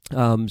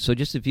So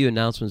just a few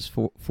announcements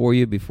for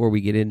you before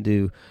we get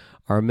into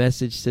our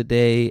message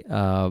today.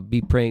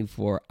 Be praying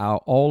for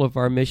all of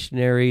our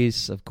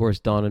missionaries, of course,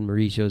 Don and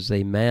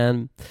Marie-José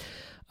Mann,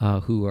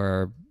 who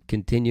are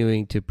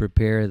continuing to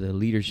prepare the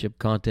leadership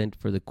content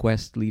for the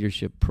Quest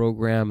Leadership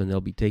Program, and they'll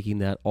be taking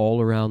that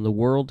all around the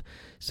world.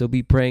 So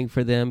be praying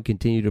for them.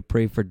 Continue to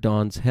pray for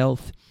Don's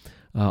health.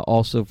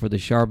 Also for the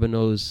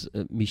Charbonneaus,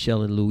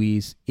 Michelle and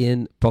Louise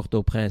in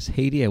Port-au-Prince,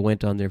 Haiti. I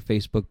went on their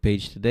Facebook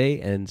page today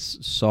and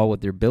saw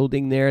what they're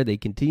building there. They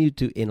continue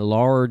to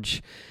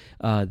enlarge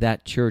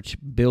that church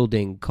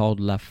building called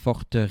La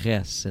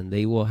Forteresse, and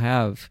they will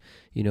have,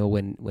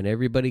 when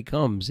everybody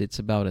comes, it's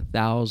about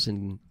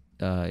 1,000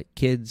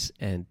 kids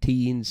and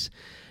teens,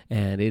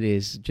 and it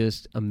is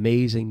just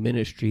amazing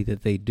ministry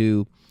that they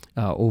do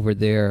over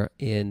there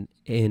in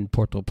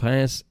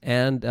Port-au-Prince.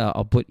 And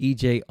I'll put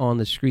EJ on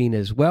the screen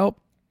as well.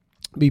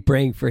 Be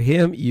praying for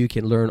him. You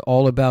can learn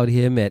all about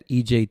him at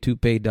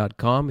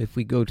ejtoupe.com. If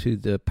we go to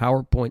the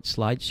PowerPoint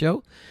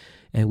slideshow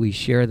and we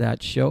share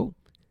that show,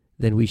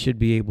 then we should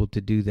be able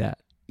to do that.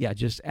 Yeah,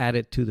 just add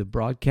it to the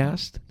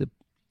broadcast.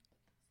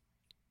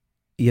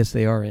 Yes,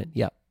 they are in.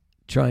 Yeah.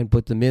 Try and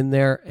put them in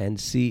there and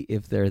see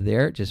if they're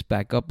there. Just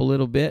back up a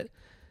little bit.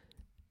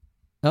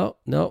 Oh,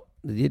 no,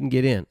 they didn't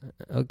get in.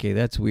 Okay,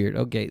 that's weird.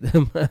 Okay.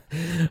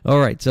 All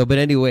right. So, but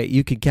anyway,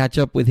 you can catch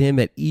up with him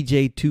at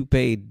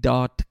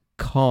ejtoupe.com.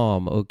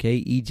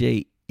 Okay,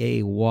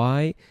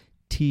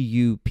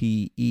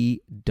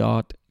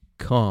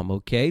 ejaytupe.com.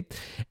 Okay.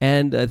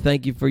 And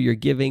thank you for your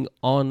giving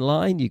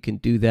online. You can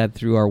do that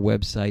through our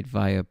website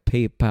via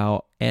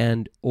PayPal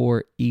and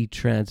or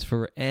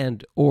e-transfer,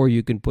 and or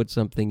you can put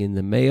something in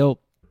the mail.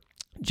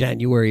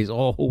 January is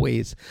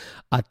always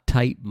a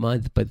tight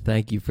month, but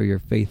thank you for your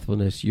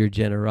faithfulness, your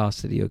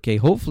generosity. Okay,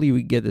 hopefully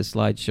we get the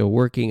slideshow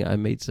working. I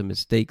made some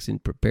mistakes in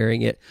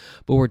preparing it,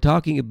 but we're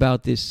talking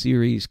about this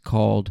series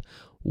called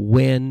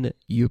When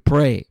You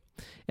Pray.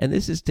 And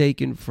this is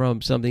taken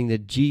from something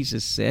that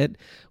Jesus said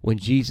when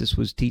Jesus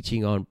was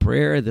teaching on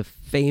prayer, the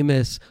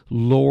famous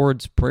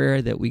Lord's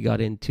Prayer that we got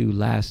into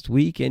last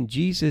week. And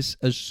Jesus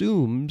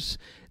assumes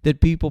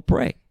that people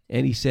pray.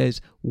 And he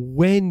says,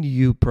 when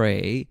you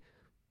pray,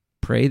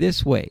 pray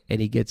this way. And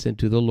he gets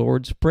into the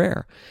Lord's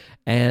Prayer.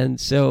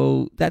 And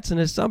so that's an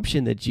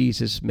assumption that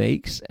Jesus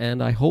makes.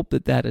 And I hope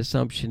that that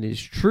assumption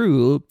is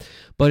true.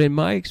 But in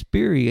my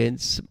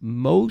experience,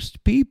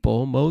 most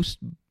people, most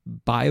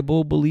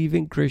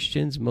Bible-believing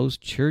Christians,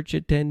 most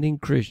church-attending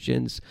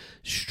Christians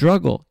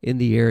struggle in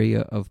the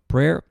area of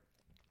prayer.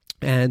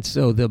 And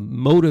so the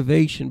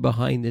motivation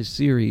behind this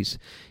series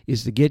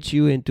is to get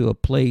you into a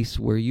place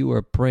where you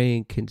are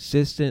praying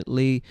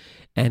consistently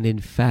and, in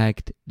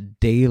fact,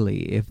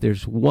 daily. If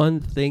there's one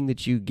thing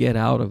that you get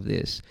out of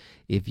this,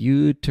 if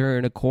you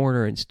turn a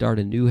corner and start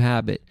a new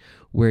habit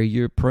where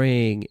you're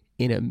praying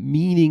in a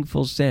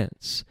meaningful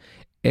sense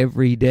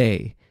every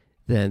day,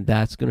 then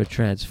that's going to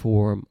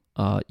transform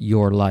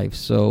your life.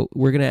 So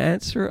we're going to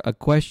answer a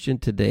question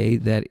today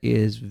that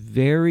is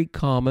very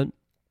common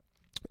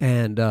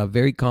and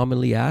very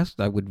commonly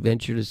asked. I would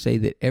venture to say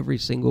that every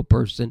single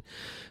person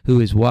who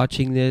is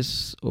watching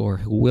this, or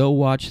who will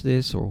watch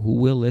this, or who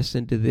will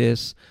listen to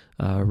this,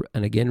 and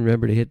again,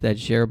 remember to hit that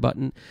share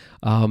button,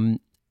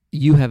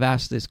 you have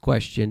asked this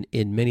question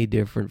in many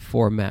different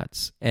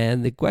formats.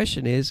 And the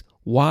question is,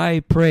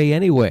 why pray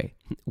anyway?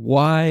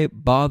 Why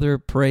bother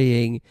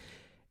praying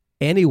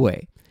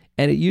anyway?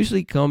 And it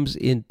usually comes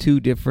in two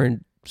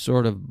different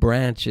sort of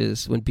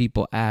branches when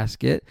people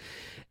ask it.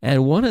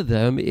 And one of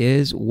them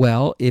is,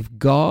 well, if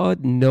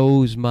God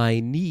knows my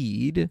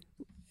need,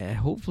 and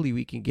hopefully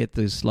we can get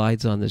those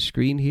slides on the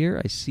screen here.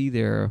 I see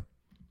there.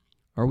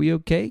 Are we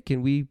okay?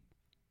 Can we?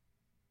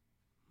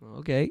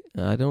 Okay.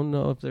 I don't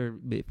know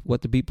if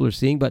what the people are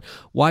seeing, but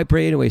why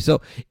pray anyway?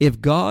 So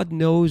if God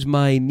knows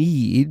my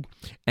need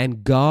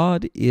and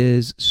God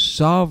is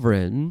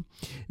sovereign,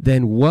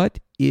 then what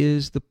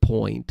is the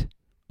point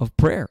of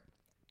prayer?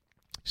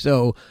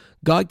 So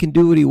God can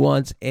do what he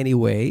wants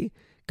anyway.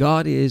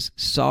 God is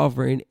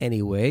sovereign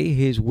anyway.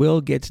 His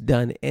will gets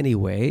done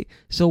anyway.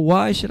 So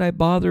why should I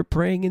bother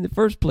praying in the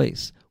first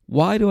place?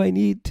 Why do I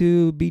need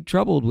to be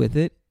troubled with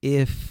it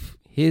if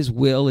his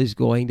will is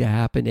going to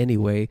happen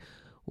anyway?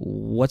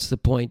 What's the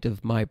point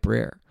of my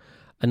prayer?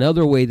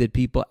 Another way that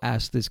people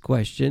ask this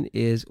question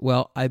is,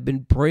 well, I've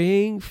been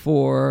praying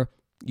for,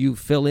 you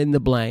fill in the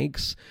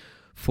blanks,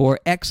 for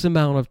X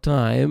amount of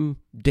time.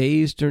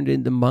 Days turned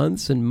into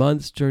months, and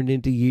months turned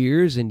into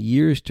years, and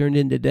years turned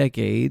into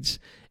decades,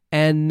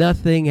 and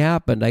nothing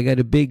happened. I got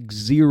a big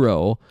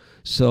zero.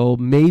 So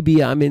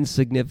maybe I'm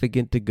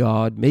insignificant to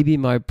God. Maybe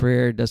my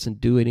prayer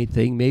doesn't do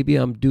anything. Maybe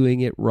I'm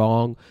doing it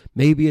wrong.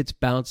 Maybe it's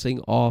bouncing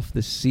off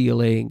the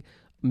ceiling.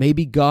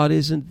 Maybe God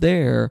isn't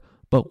there,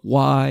 but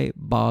why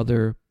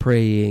bother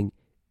praying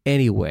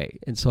anyway?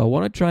 And so I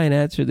want to try and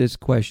answer this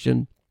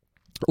question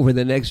over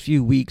the next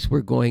few weeks,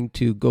 we're going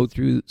to go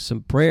through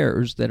some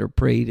prayers that are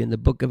prayed in the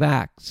book of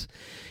Acts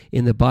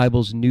in the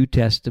Bible's New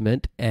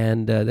Testament,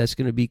 and that's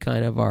going to be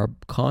kind of our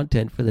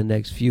content for the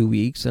next few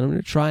weeks. And I'm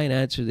going to try and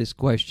answer this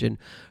question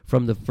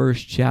from the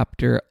first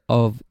chapter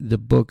of the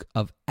book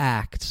of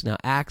Acts. Now,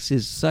 Acts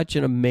is such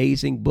an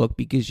amazing book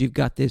because you've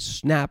got this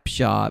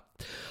snapshot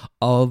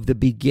of the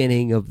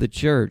beginning of the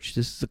church.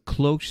 This is the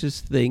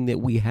closest thing that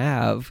we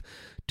have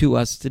to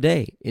us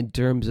today in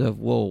terms of,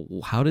 well,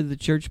 how did the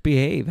church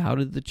behave? How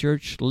did the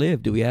church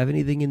live? Do we have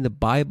anything in the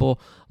Bible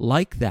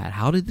like that?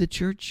 How did the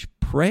church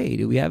pray?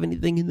 Do we have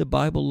anything in the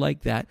Bible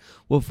like that?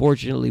 Well,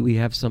 fortunately, we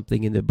have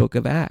something in the book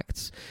of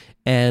Acts.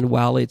 And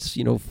while it's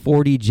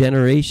 40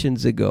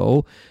 generations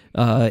ago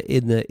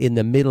in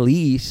the Middle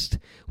East,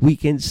 we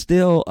can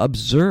still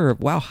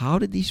observe, wow, how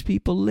did these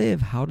people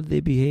live? How did they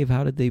behave?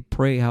 How did they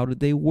pray? How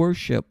did they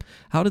worship?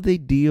 How did they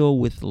deal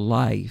with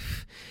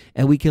life?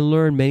 And we can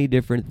learn many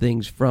different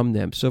things from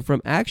them. So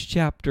from Acts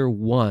chapter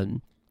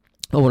 1,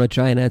 I want to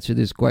try and answer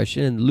this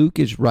question. And Luke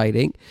is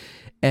writing,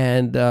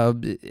 and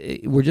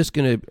we're just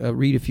going to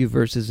read a few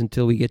verses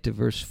until we get to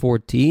verse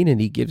 14, and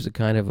he gives a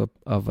kind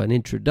of an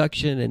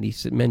introduction, and he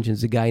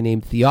mentions a guy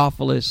named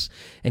Theophilus,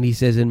 and he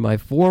says, in my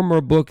former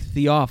book,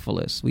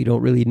 Theophilus. We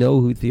don't really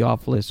know who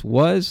Theophilus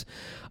was,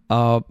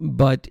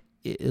 but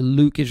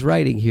Luke is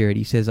writing here, and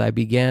he says, I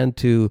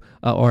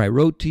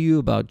wrote to you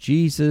about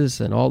Jesus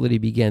and all that he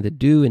began to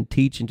do and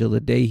teach until the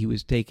day he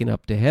was taken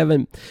up to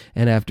heaven,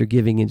 and after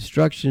giving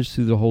instructions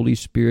through the Holy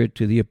Spirit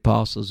to the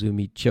apostles whom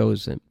he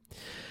chosen.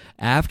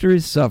 After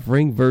his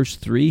suffering, verse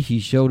 3, he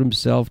showed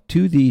himself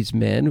to these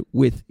men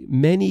with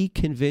many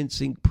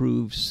convincing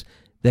proofs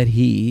that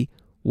he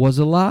was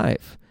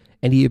alive.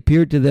 And he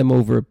appeared to them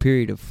over a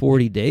period of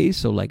 40 days,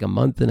 so like a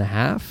month and a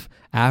half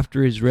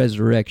after his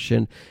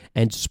resurrection,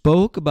 and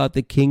spoke about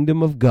the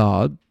kingdom of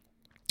God.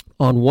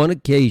 On one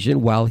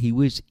occasion, while he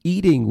was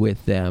eating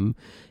with them,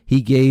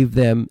 he gave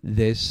them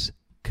this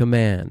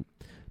command: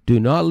 do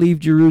not leave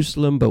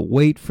Jerusalem, but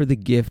wait for the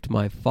gift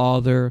my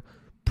Father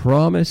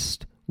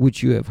promised,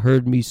 which you have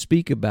heard me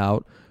speak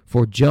about.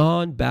 For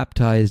John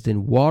baptized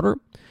in water,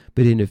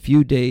 but in a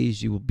few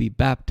days you will be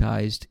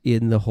baptized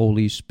in the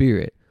Holy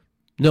Spirit.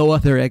 No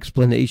other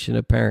explanation,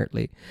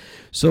 apparently.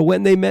 So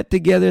when they met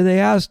together, they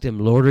asked him,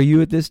 Lord, are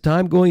you at this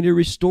time going to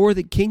restore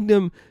the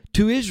kingdom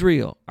to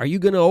Israel? Are you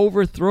going to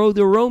overthrow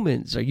the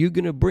Romans? Are you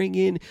going to bring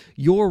in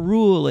your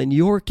rule and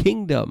your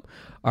kingdom?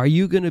 Are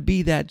you going to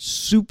be that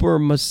super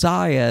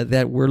Messiah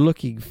that we're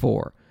looking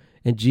for?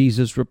 And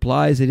Jesus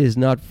replies, it is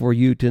not for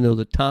you to know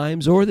the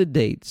times or the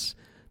dates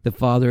the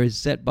Father has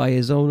set by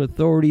his own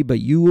authority,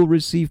 but you will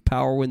receive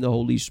power when the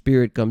Holy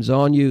Spirit comes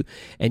on you,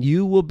 and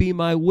you will be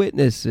my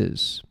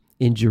witnesses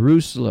in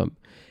Jerusalem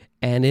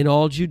and in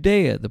all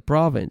Judea, the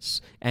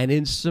province, and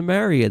in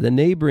Samaria, the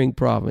neighboring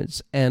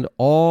province, and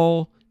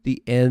all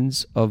the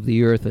ends of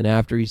the earth. And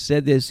after he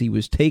said this, he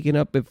was taken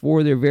up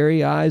before their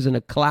very eyes, and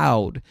a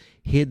cloud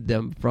hid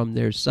them from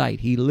their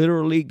sight. He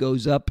literally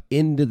goes up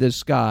into the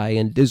sky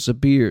and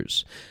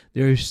disappears.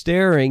 They're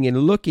staring and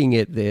looking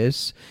at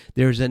this.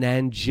 There's an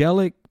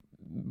angelic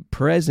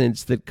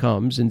presence that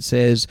comes and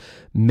says,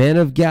 men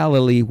of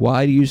Galilee,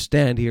 why do you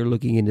stand here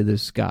looking into the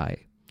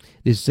sky?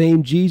 The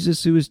same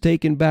Jesus who was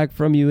taken back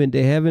from you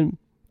into heaven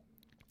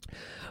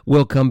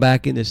will come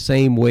back in the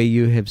same way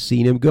you have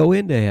seen him go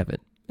into heaven.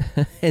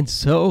 And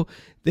so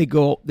they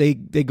go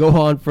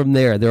on from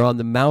there. They're on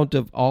the Mount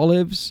of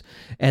Olives,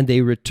 and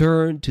they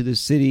return to the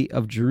city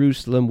of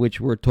Jerusalem,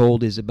 which we're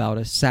told is about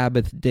a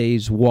Sabbath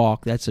day's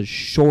walk. That's a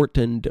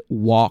shortened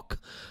walk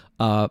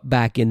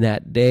back in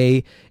that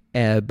day,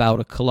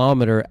 about a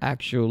kilometer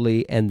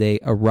actually, and they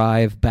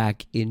arrive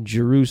back in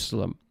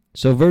Jerusalem.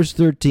 So verse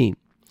 13.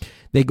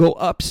 They go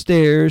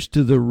upstairs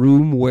to the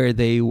room where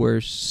they were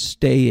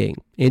staying.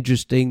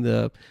 Interesting,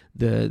 the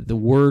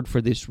word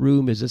for this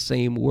room is the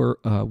same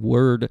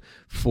word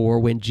for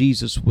when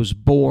Jesus was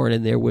born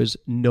and there was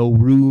no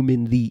room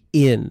in the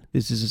inn.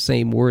 This is the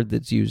same word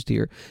that's used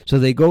here. So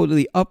they go to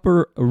the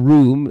upper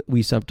room,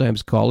 we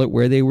sometimes call it,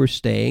 where they were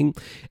staying,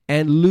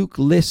 and Luke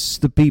lists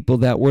the people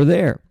that were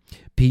there.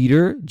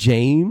 Peter,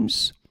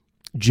 James,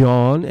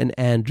 John, and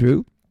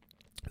Andrew,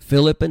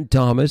 Philip and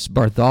Thomas,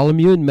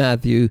 Bartholomew and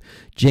Matthew,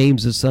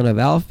 James the son of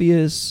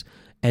Alphaeus,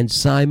 and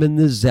Simon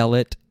the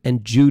Zealot,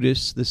 and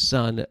Judas the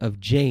son of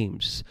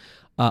James,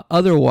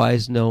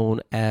 otherwise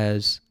known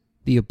as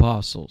the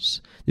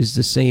apostles. This is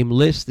the same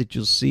list that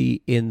you'll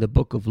see in the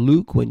book of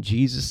Luke when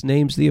Jesus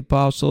names the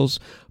apostles,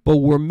 but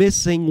we're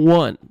missing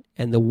one,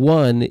 and the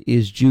one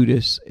is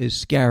Judas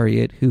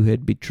Iscariot, who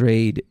had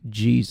betrayed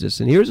Jesus.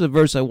 And here's a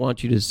verse I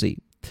want you to see.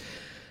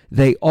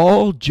 They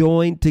all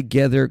joined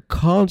together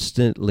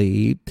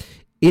constantly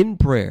in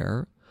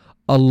prayer,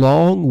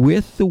 along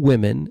with the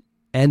women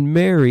and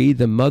Mary,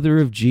 the mother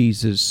of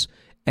Jesus,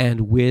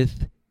 and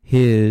with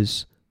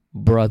his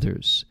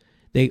brothers.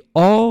 They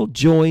all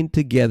joined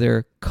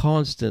together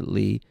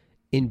constantly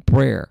in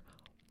prayer.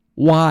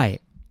 Why?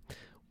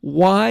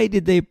 Why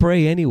did they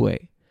pray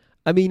anyway?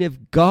 I mean,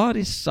 if God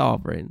is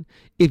sovereign,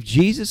 if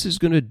Jesus is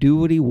going to do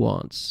what he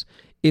wants,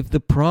 if the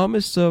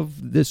promise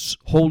of this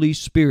Holy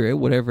Spirit,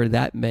 whatever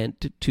that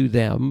meant to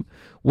them,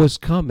 was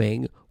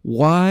coming,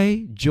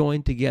 why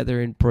join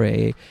together and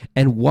pray?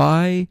 And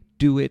why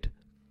do it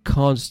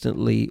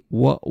constantly?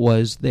 What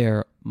was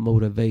their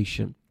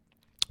motivation?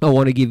 I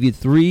want to give you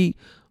three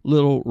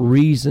little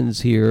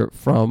reasons here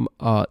from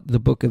the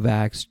book of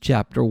Acts,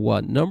 chapter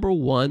 1. Number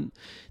one,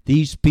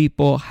 these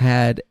people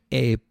had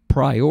a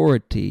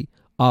priority,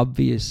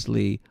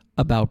 obviously,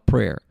 about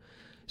prayer.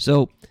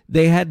 So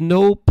they had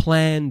no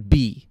plan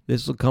B.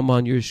 This will come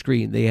on your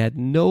screen. They had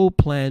no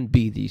plan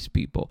B, these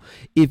people.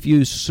 If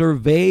you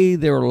survey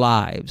their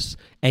lives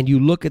and you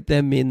look at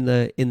them in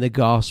the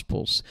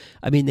Gospels,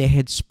 I mean, they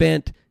had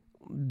spent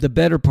the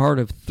better part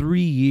of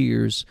 3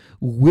 years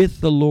with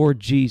the Lord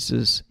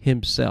Jesus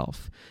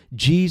himself.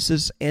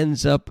 Jesus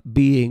ends up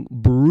being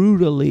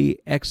brutally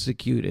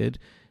executed.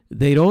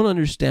 They don't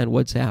understand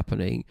what's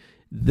happening.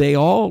 They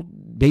all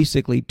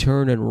basically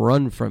turn and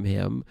run from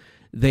him.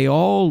 They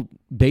all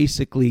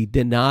basically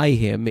deny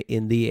him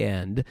in the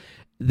end.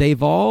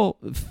 They've all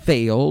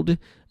failed.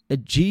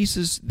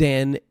 Jesus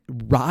then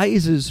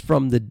rises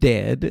from the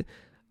dead.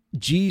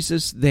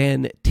 Jesus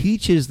then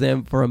teaches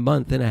them for a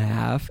month and a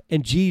half,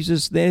 and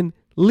Jesus then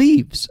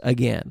leaves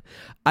again.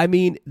 I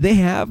mean, they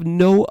have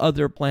no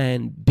other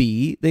plan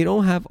B. They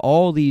don't have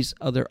all these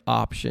other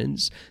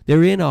options.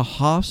 They're in a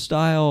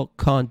hostile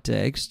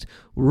context.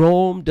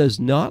 Rome does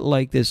not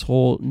like this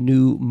whole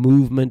new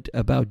movement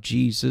about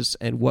Jesus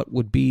and what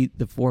would be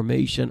the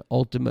formation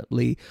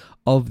ultimately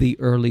of the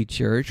early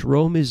church.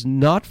 Rome is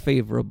not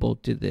favorable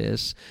to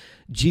this.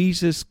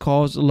 Jesus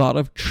caused a lot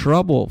of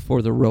trouble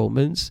for the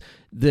Romans.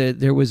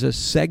 There was a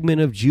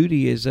segment of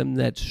Judaism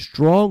that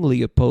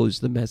strongly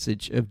opposed the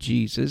message of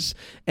Jesus.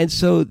 And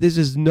so this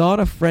is not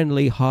a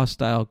friendly,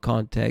 hostile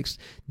context.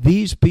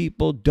 These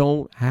people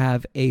don't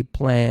have a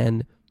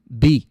plan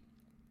B.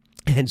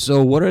 And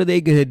so what are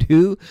they going to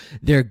do?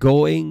 They're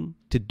going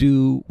to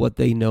do what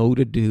they know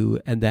to do,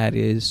 and that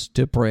is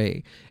to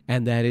pray.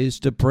 And that is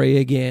to pray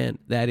again.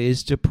 That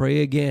is to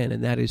pray again.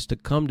 And that is to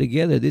come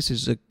together. This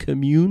is a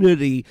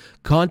community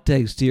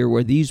context here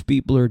where these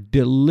people are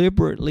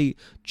deliberately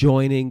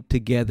joining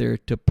together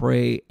to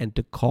pray and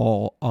to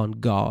call on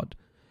God.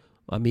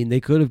 I mean,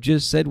 they could have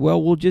just said,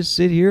 well, we'll just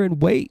sit here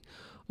and wait.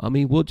 I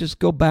mean, we'll just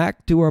go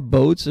back to our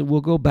boats and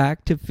we'll go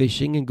back to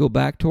fishing and go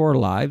back to our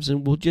lives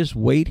and we'll just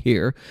wait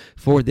here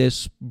for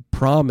this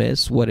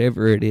promise,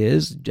 whatever it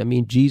is. I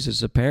mean,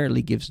 Jesus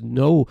apparently gives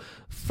no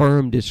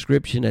firm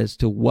description as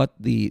to what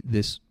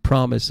this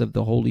promise of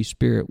the Holy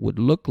Spirit would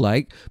look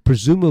like.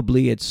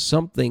 Presumably, it's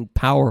something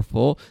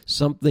powerful,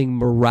 something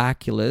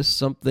miraculous,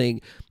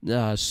 something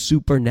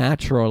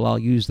supernatural, I'll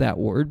use that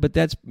word, but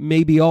that's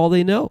maybe all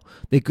they know.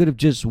 They could have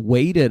just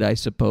waited, I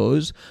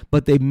suppose,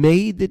 but they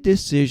made the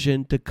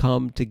decision to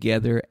come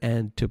together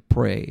and to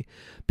pray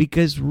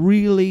because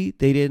really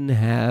they didn't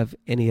have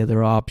any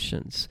other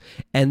options.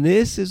 And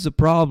this is the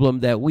problem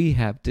that we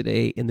have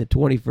today in the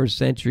 21st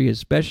century,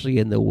 especially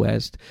in the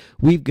West.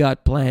 We've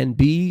got plan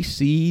B,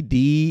 C,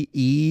 D,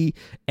 E,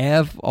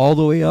 F, all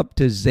the way up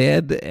to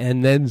Z,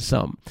 and then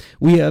some.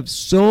 We have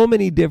so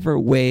many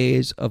different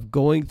ways of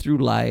going through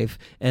life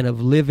and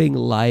of living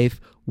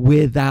life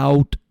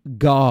without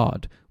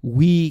God.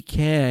 We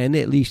can,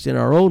 at least in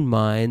our own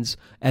minds,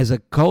 as a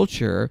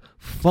culture,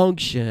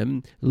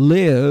 function,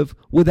 live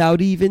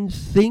without even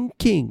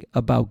thinking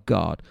about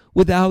God,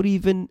 without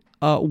even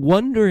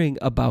wondering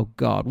about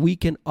God. We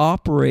can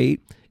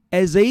operate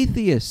as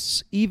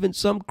atheists. Even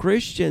some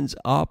Christians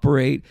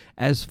operate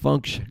as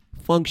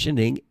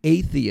functioning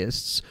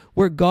atheists,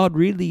 where God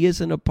really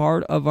isn't a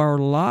part of our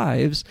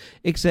lives,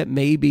 except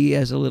maybe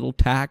as a little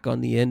tack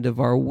on the end of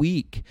our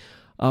week.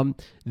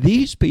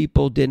 These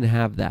people didn't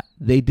have that.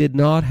 They did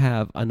not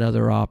have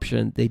another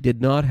option. They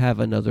did not have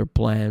another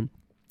plan.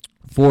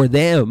 For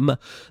them,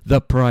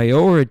 the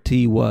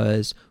priority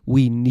was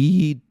we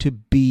need to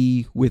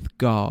be with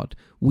God.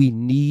 We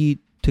need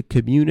to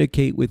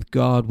communicate with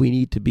God. We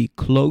need to be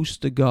close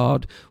to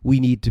God. We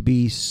need to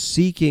be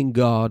seeking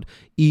God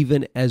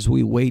even as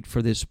we wait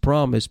for this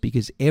promise,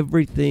 because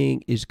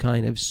everything is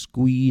kind of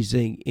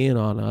squeezing in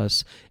on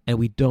us and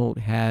we don't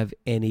have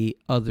any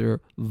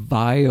other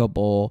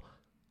viable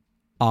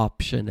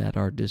option at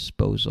our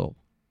disposal.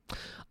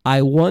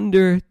 I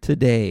wonder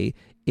today,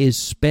 is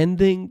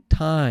spending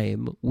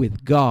time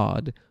with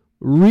God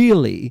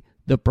really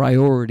the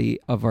priority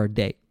of our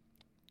day?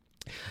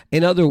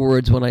 In other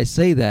words, when I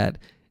say that,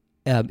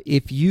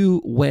 if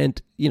you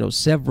went,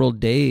 several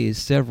days,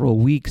 several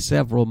weeks,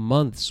 several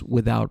months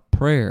without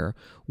prayer,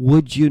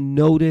 would you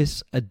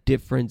notice a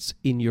difference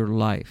in your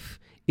life?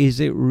 Is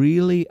it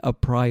really a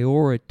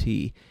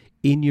priority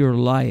in your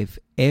life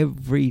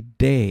every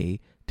day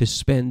to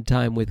spend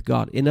time with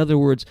God? In other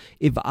words,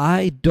 if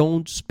I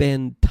don't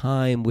spend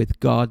time with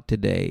God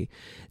today,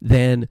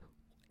 then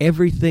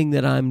everything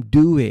that I'm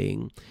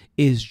doing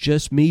is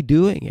just me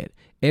doing it.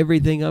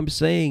 Everything I'm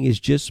saying is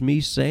just me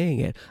saying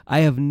it. I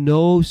have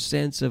no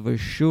sense of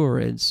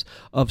assurance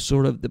of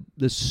sort of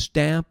the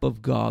stamp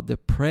of God, the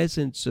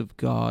presence of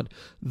God,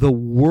 the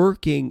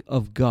working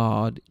of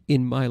God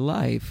in my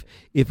life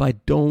if I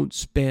don't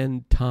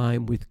spend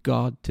time with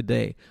God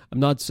today. I'm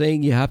not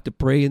saying you have to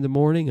pray in the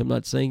morning. I'm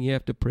not saying you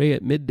have to pray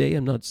at midday.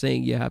 I'm not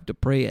saying you have to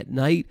pray at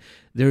night.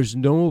 There's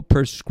no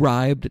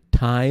prescribed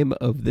time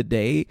of the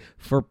day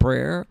for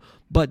prayer.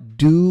 But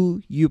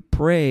do you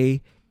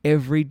pray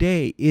every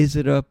day? Is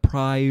it a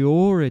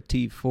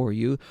priority for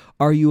you?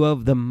 Are you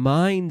of the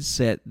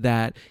mindset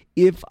that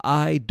if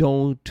I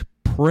don't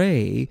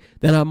pray,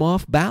 then I'm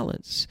off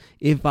balance?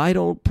 If I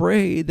don't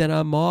pray, then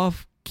I'm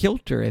off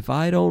kilter. If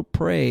I don't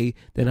pray,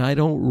 then I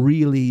don't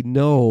really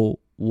know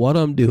what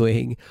I'm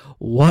doing,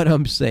 what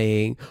I'm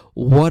saying,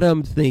 what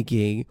I'm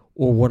thinking,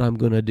 or what I'm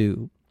going to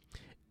do.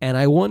 And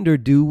I wonder,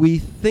 do we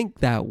think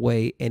that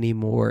way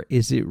anymore?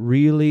 Is it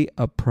really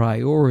a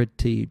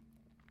priority?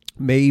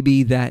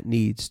 Maybe that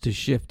needs to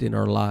shift in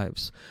our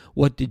lives.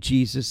 What did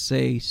Jesus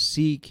say?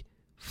 Seek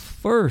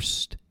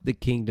first the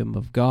kingdom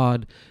of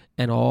God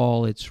and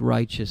all its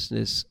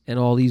righteousness, and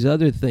all these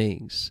other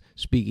things,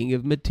 speaking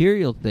of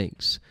material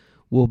things,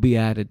 will be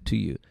added to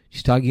you.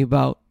 He's talking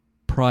about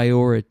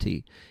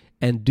priority.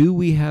 And do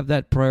we have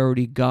that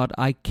priority? God,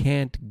 I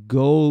can't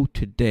go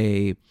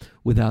today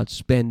without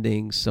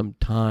spending some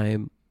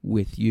time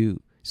with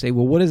you. Say,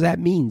 well, what does that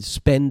mean,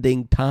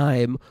 spending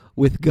time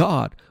with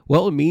God?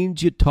 Well, it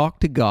means you talk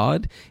to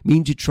God. It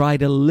means you try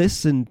to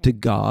listen to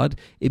God.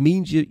 It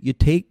means you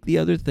take the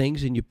other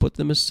things and you put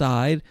them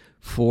aside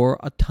for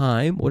a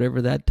time,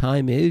 whatever that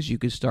time is. You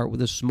can start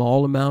with a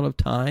small amount of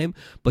time,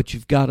 but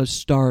you've got to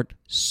start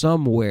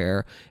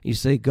somewhere. You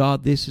say,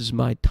 God, this is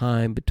my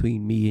time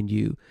between me and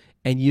you.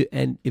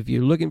 And if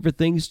you're looking for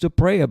things to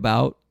pray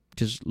about,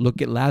 just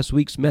look at last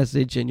week's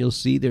message and you'll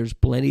see there's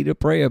plenty to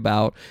pray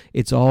about.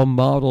 It's all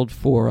modeled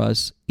for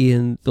us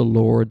in the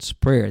Lord's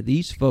Prayer.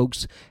 These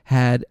folks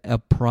had a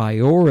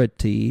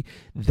priority.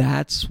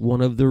 That's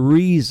one of the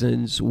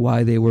reasons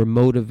why they were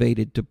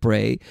motivated to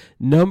pray.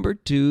 Number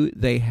two,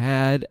 they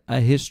had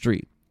a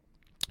history.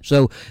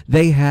 So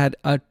they had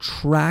a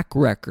track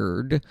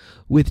record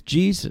with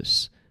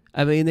Jesus.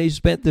 I mean, they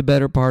spent the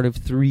better part of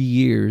 3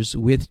 years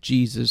with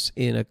Jesus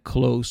in a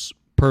close,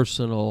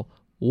 personal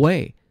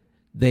way.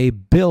 They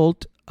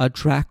built a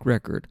track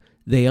record.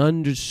 They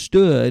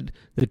understood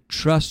the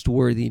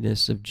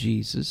trustworthiness of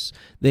Jesus.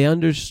 They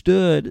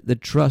understood the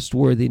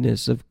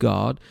trustworthiness of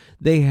God.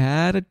 They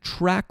had a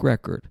track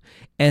record.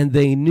 And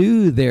they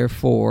knew,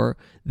 therefore,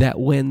 that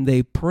when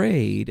they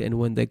prayed and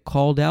when they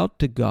called out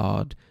to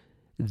God,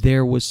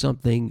 there was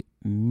something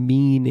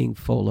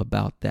meaningful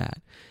about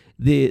that.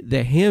 The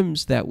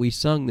hymns that we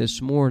sung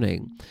this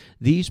morning,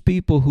 these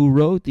people who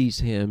wrote these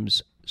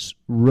hymns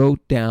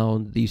wrote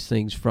down these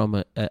things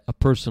from a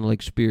personal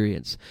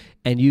experience.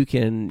 And you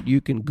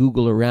can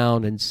Google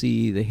around and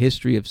see the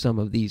history of some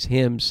of these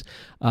hymns.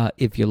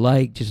 If you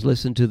like, just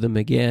listen to them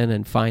again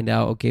and find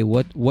out, okay,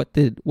 what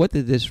did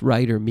this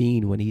writer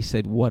mean when he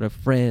said, what a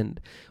friend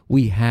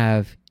we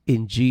have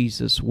in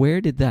Jesus?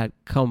 Where did that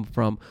come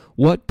from?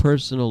 What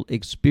personal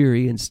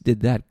experience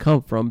did that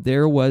come from?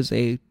 There was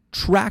a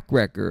track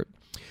record.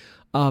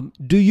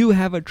 Do you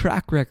have a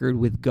track record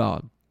with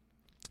God?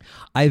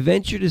 I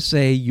venture to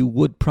say you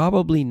would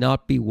probably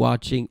not be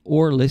watching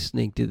or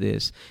listening to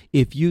this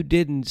if you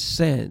didn't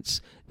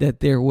sense that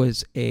there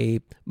was a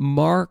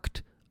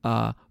marked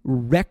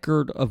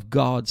record of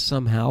God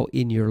somehow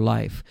in your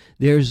life.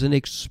 There's an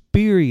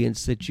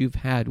experience that you've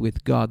had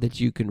with God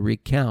that you can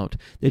recount,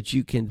 that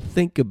you can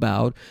think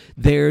about.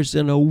 There's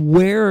an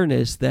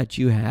awareness that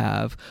you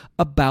have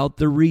about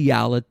the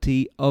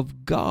reality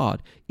of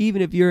God.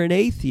 Even if you're an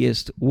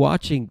atheist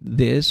watching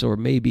this or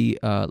maybe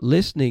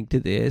listening to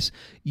this,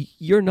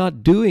 you're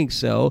not doing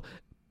so,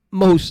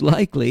 most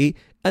likely,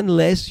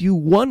 unless you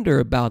wonder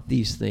about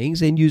these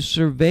things and you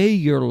survey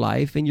your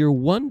life and you're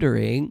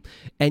wondering,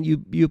 and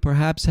you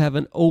perhaps have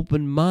an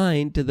open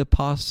mind to the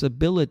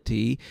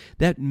possibility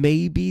that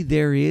maybe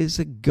there is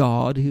a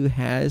God who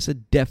has a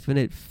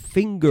definite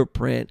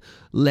fingerprint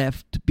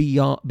left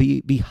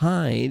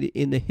behind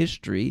in the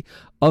history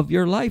of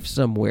your life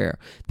somewhere.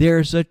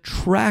 There's a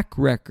track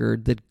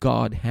record that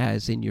God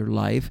has in your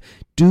life.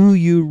 Do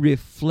you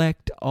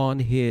reflect on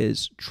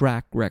his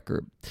track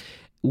record?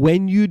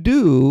 When you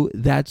do,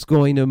 that's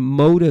going to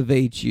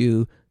motivate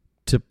you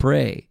to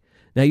pray.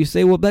 Now you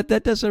say, well, but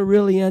that doesn't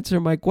really answer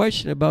my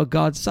question about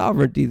God's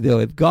sovereignty, though.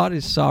 If God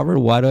is sovereign,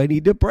 why do I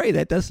need to pray?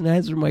 That doesn't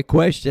answer my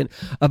question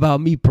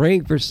about me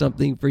praying for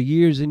something for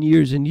years and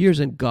years and years,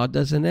 and God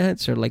doesn't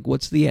answer. Like,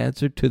 what's the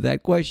answer to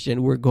that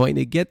question? We're going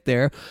to get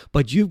there,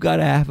 but you've got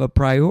to have a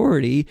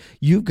priority.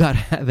 You've got to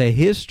have a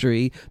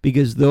history,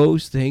 because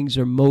those things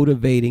are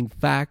motivating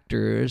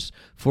factors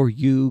for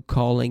you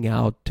calling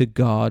out to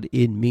God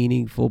in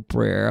meaningful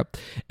prayer.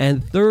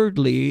 And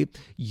thirdly,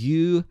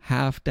 you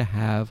have to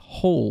have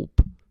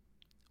hope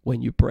when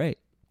you pray.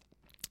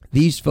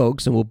 These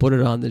folks, and we'll put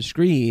it on the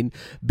screen,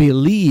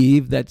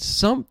 believe that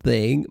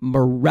something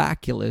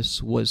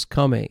miraculous was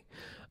coming.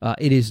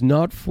 It is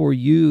not for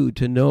you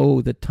to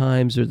know the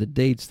times or the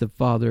dates the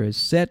Father has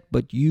set,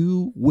 but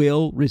you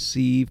will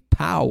receive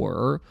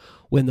power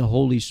when the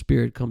Holy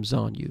Spirit comes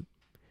on you.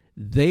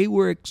 They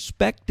were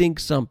expecting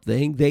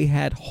something. They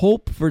had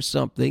hope for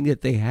something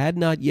that they had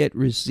not yet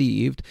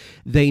received.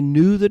 They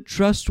knew the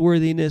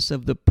trustworthiness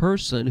of the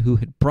person who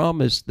had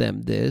promised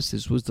them this.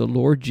 This was the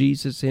Lord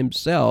Jesus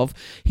himself.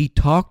 He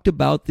talked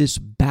about this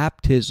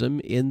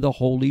baptism in the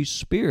Holy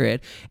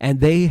Spirit, and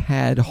they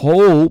had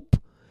hope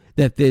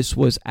that this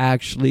was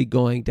actually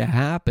going to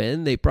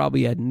happen. They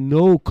probably had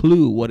no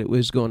clue what it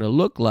was going to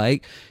look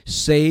like,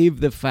 save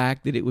the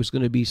fact that it was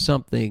going to be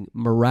something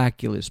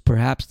miraculous.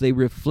 Perhaps they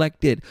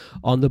reflected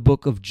on the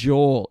book of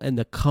Joel and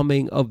the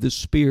coming of the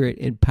Spirit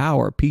in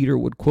power. Peter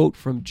would quote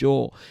from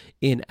Joel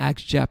in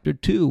Acts chapter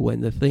 2 when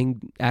the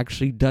thing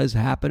actually does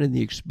happen and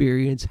the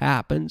experience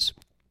happens,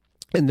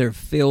 and they're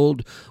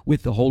filled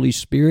with the Holy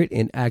Spirit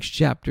in Acts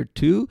chapter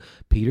 2.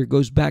 Peter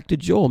goes back to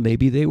Joel.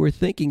 Maybe they were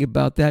thinking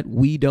about that.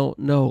 We don't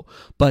know.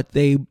 But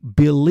they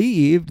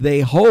believed,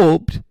 they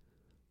hoped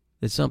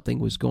that something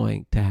was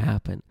going to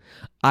happen.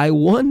 I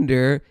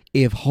wonder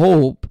if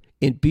hope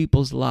in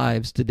people's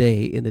lives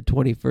today in the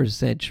 21st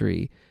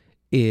century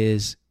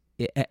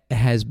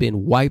has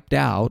been wiped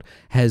out,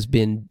 has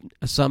been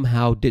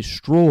somehow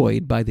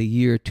destroyed by the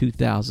year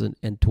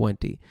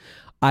 2020.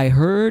 I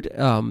heard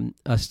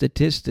a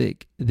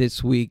statistic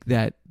this week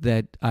that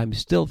I'm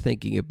still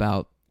thinking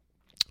about.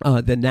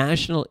 The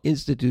National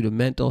Institute of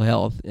Mental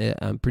Health,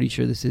 I'm pretty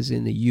sure this is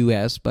in the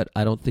U.S., but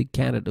I don't think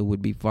Canada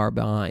would be far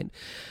behind,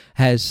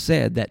 has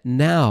said that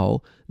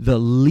now the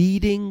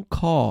leading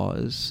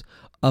cause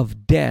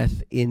of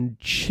death in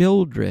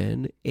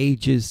children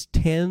ages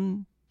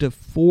 10 to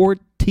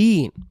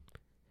 14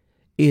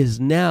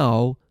 is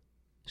now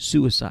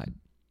suicide.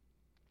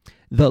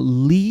 The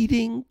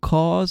leading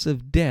cause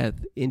of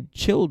death in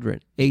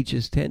children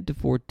ages 10 to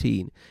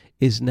 14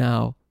 is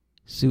now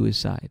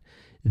suicide.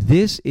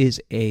 This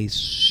is a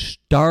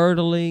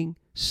startling,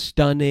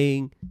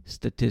 stunning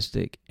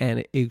statistic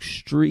and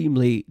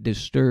extremely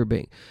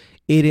disturbing.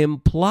 It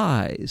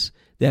implies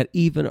that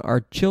even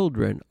our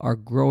children are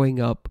growing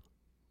up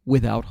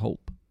without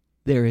hope.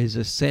 There is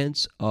a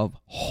sense of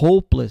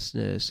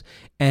hopelessness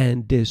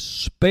and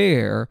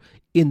despair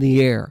in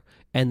the air.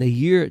 And the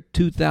year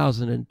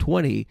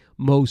 2020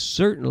 most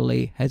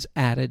certainly has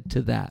added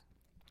to that.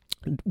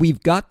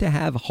 We've got to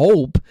have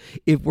hope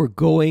if we're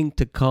going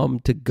to come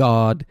to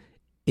God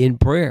in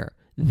prayer.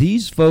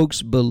 These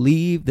folks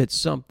believed that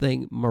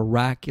something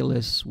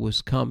miraculous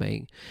was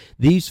coming.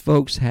 These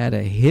folks had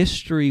a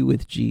history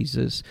with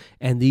Jesus,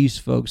 and these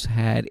folks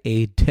had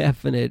a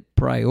definite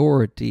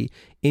priority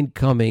in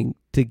coming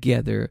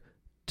together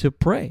to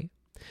pray.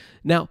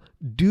 Now,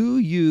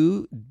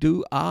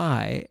 do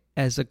I,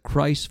 as a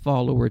Christ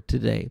follower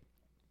today,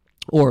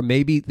 or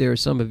maybe there are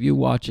some of you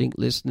watching,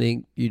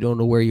 listening, you don't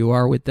know where you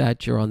are with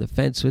that, you're on the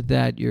fence with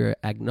that, you're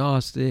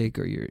agnostic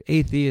or you're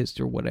atheist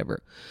or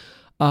whatever.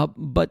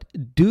 But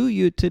do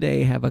you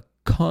today have a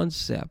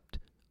concept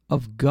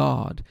of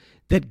God,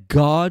 that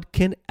God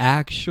can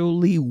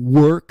actually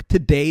work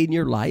today in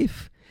your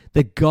life?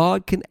 That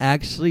God can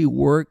actually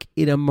work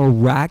in a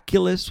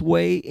miraculous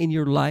way in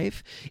your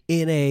life,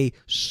 in a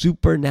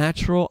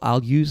supernatural,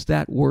 I'll use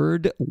that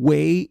word,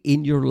 way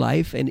in your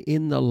life and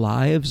in the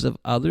lives of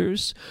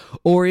others?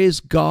 Or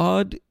is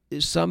God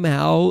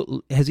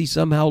has he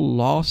somehow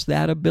lost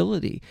that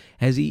ability?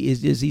 Is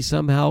he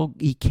somehow,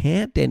 he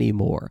can't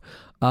anymore?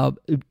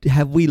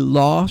 Have we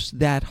lost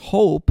that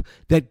hope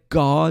that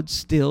God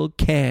still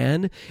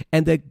can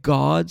and that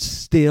God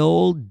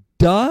still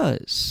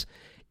does?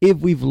 If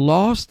we've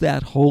lost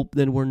that hope,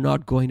 then we're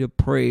not going to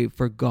pray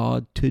for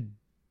God to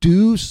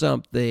do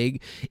something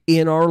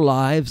in our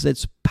lives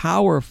that's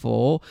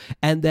powerful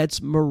and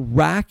that's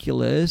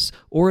miraculous,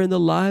 or in the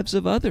lives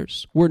of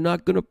others. We're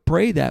not going to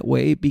pray that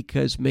way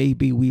because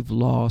maybe we've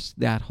lost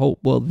that hope.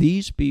 Well,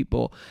 these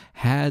people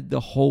had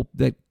the hope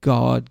that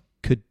God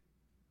could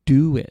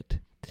do it,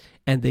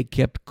 and they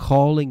kept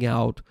calling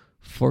out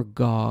for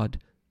God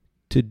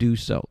to do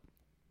so.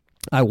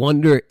 I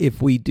wonder if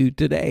we do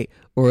today,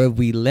 or if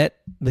we let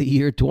the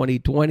year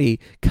 2020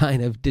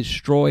 kind of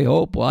destroy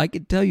hope. Well, I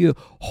can tell you,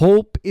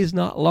 hope is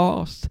not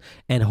lost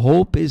and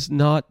hope is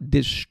not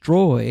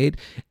destroyed.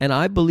 And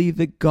I believe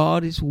that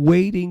God is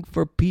waiting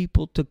for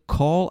people to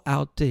call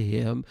out to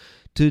him,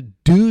 to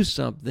do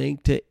something,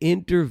 to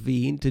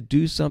intervene, to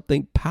do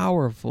something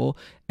powerful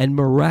and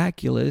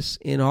miraculous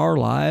in our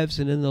lives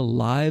and in the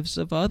lives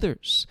of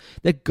others.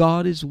 That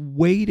God is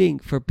waiting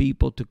for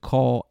people to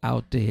call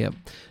out to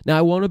him. Now,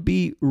 I want to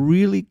be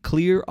really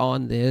clear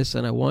on this,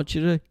 and I want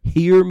you to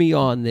hear me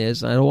on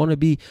this. I don't want to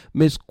be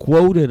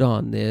misquoted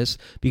on this,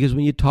 because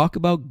when you talk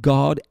about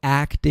God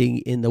acting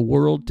in the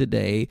world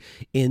today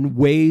in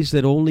ways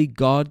that only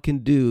God can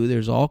do,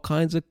 there's all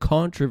kinds of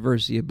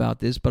controversy about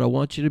this, but I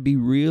want you to be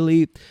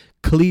really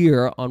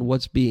clear on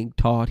what's being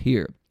taught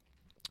here.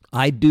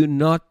 I do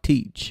not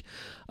teach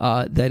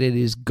that it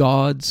is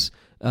God's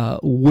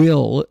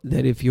will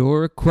that if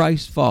you're a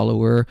Christ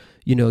follower,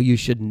 You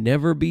should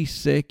never be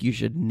sick. You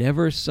should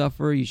never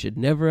suffer. You should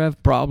never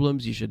have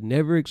problems. You should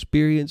never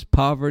experience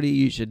poverty.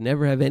 You should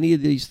never have any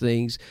of these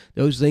things.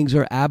 Those things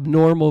are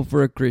abnormal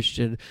for a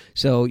Christian.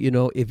 So,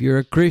 if you're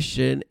a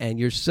Christian and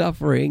you're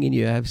suffering and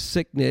you have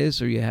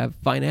sickness or you have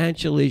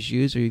financial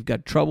issues or you've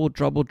got trouble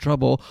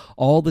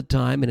all the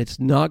time and it's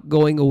not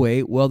going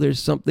away, well, there's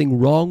something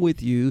wrong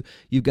with you.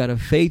 You've got a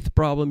faith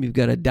problem. You've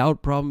got a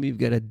doubt problem. You've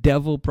got a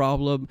devil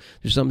problem.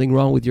 There's something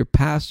wrong with your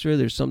pastor.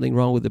 There's something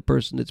wrong with the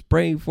person that's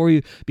praying for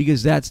you,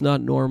 because that's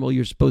not normal.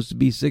 You're supposed to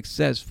be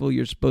successful.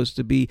 You're supposed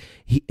to be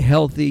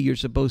healthy. You're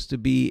supposed to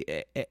be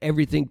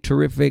everything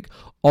terrific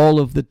all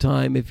of the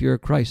time if you're a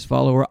Christ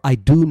follower. I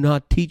do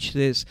not teach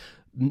this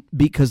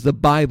because the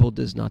Bible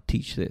does not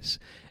teach this.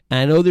 And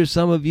I know there's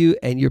some of you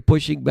and you're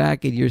pushing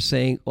back and you're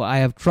saying, well, I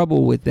have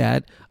trouble with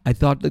that. I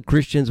thought the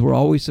Christians were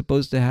always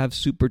supposed to have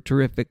super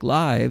terrific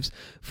lives.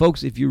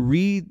 Folks, if you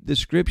read the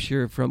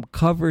scripture from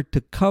cover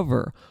to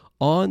cover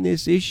on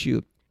this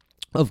issue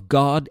of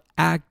God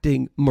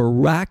acting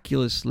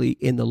miraculously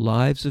in the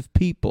lives of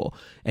people,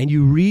 and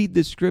you read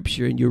the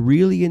scripture and you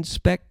really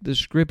inspect the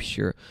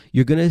scripture,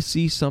 you're going to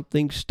see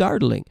something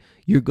startling.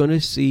 You're going to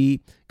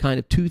see kind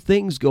of two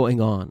things going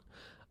on.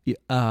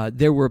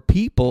 There were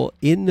people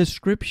in the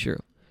scripture,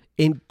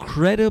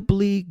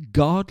 incredibly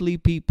godly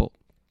people.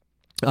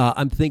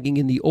 I'm thinking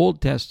in the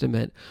Old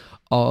Testament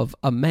of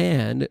a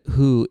man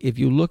who, if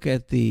you look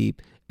at the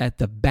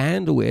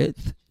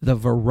bandwidth, the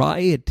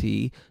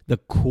variety, the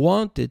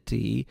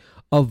quantity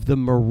of the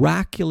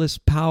miraculous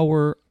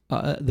power,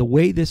 the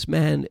way this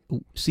man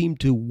seemed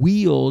to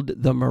wield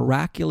the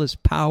miraculous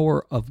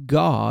power of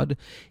God,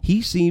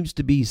 he seems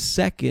to be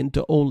second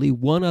to only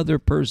one other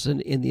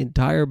person in the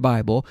entire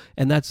Bible,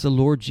 and that's the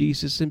Lord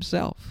Jesus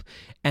himself.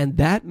 And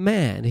that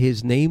man,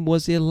 his name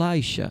was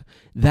Elisha,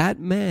 that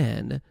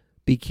man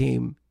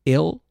became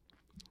ill,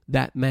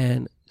 that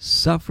man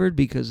suffered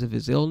because of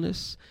his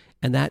illness,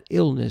 and that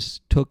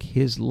illness took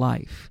his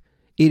life.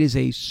 It is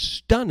a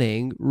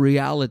stunning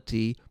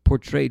reality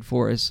portrayed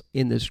for us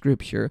in the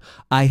scripture.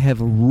 I have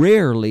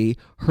rarely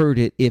heard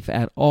it, if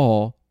at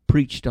all,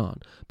 preached on.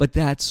 But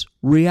that's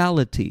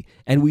reality.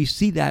 And we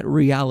see that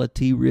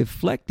reality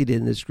reflected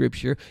in the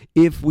scripture.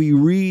 If we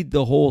read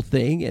the whole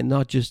thing and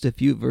not just a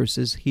few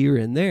verses here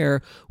and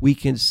there, we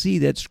can see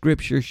that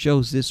scripture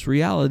shows this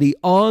reality.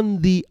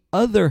 On the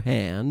other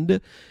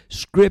hand,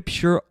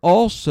 scripture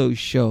also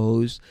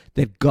shows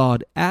that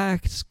God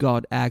acts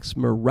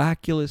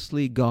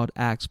miraculously, God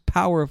acts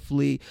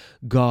powerfully,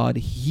 God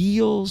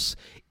heals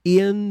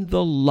in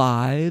the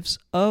lives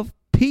of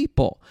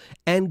people,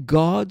 and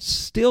God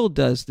still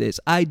does this.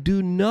 I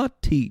do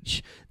not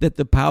teach that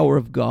the power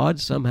of God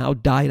somehow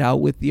died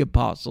out with the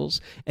apostles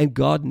and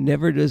God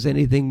never does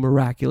anything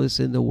miraculous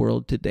in the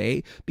world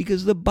today,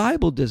 because the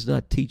Bible does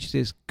not teach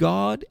this.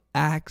 God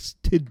acts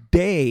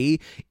today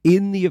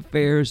in the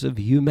affairs of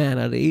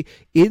humanity,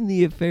 in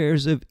the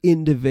affairs of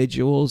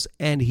individuals,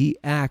 and he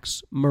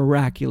acts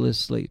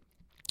miraculously.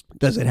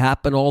 Does it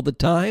happen all the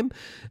time?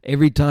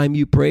 Every time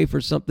you pray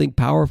for something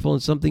powerful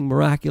and something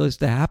miraculous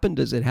to happen,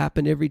 does it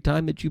happen every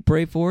time that you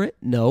pray for it?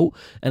 No.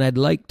 And I'd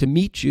like to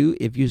meet you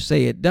if you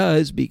say it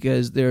does,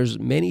 because there's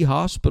many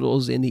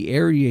hospitals in the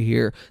area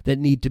here that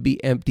need to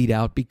be emptied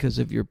out because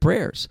of your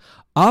prayers.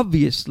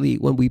 Obviously,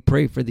 when we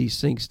pray for these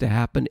things to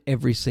happen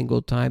every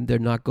single time, they're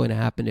not going to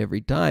happen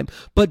every time.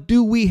 But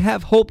do we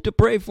have hope to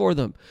pray for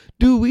them?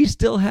 Do we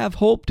still have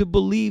hope to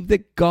believe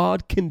that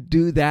God can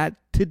do that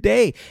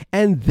today?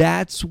 And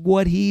that's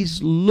what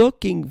he's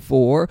looking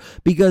for,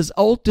 because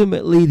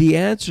ultimately the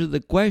answer to the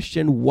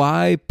question,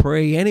 why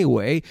pray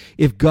anyway,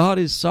 if God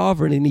is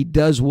sovereign and he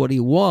does what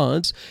he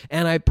wants,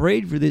 and I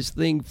prayed for this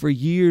thing for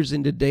years,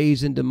 into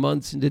days, into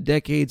months, into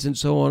decades, and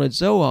so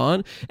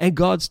on, and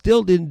God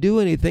still didn't do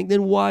anything,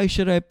 then why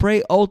should I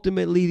pray?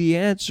 Ultimately, the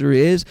answer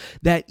is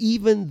that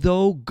even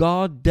though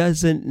God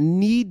doesn't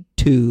need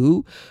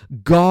to,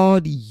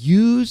 God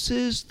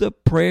uses the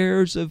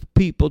prayers of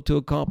people to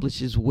accomplish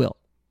his will.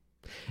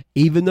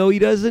 Even though he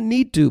doesn't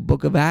need to.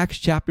 Book of Acts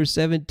chapter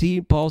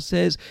 17, Paul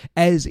says,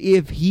 as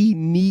if he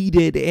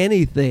needed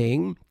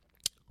anything.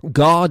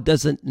 God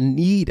doesn't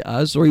need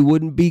us, or he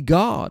wouldn't be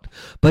God.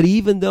 But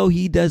even though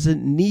he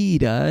doesn't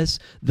need us,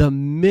 the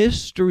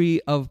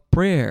mystery of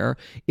prayer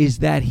is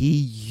that he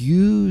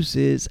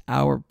uses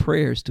our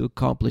prayers to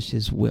accomplish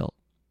his will.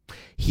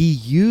 He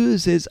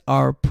uses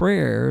our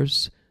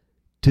prayers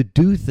to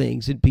do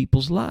things in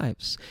people's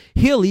lives.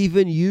 He'll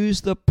even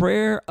use the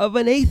prayer of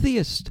an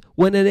atheist.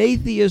 When an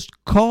atheist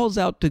calls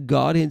out to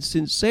God in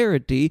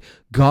sincerity,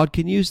 God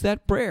can use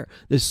that prayer.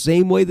 The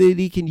same way that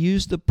he can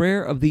use the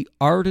prayer of the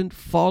ardent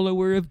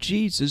follower of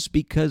Jesus,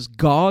 because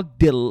God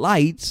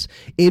delights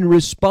in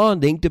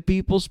responding to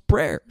people's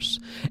prayers.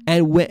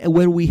 And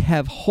when we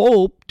have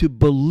hope to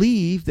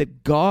believe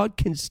that God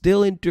can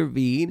still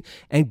intervene,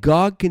 and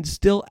God can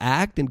still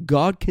act, and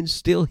God can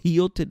still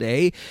heal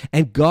today,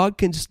 and God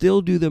can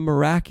still do the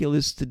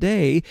miraculous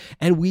today,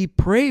 and we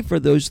pray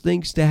for those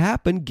things to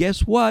happen,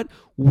 guess what?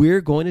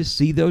 we're going to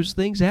see those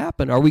things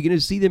happen. Are we going to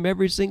see them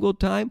every single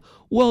time?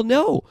 Well,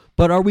 no.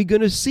 But are we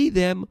going to see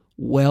them?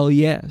 Well,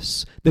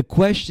 yes. The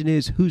question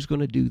is, who's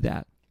going to do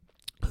that?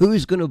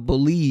 Who's going to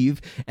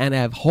believe and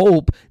have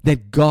hope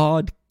that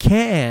God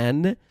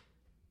can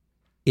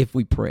if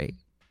we pray?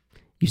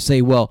 You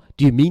say, well,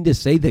 do you mean to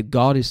say that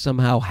God is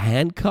somehow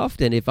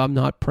handcuffed, and if I'm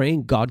not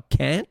praying, God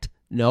can't?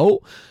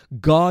 No,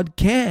 God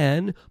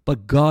can,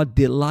 but God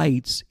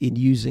delights in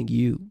using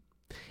you.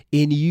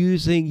 In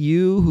using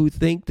you who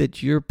think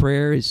that your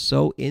prayer is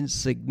so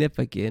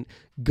insignificant,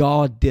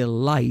 God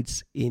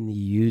delights in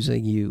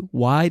using you.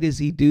 Why does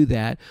he do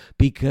that?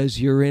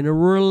 Because you're in a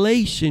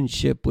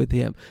relationship with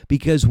him.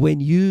 Because when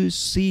you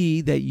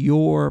see that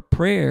your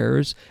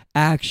prayers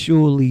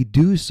actually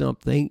do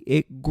something,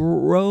 it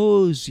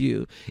grows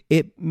you.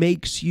 It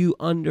makes you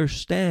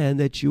understand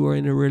that you are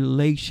in a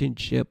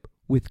relationship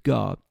with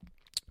God.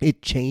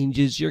 It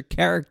changes your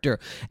character.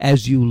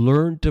 As you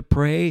learn to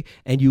pray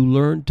and you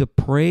learn to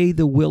pray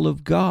the will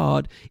of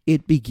God,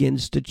 it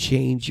begins to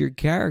change your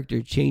character,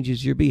 it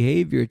changes your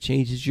behavior, it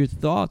changes your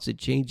thoughts, it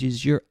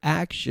changes your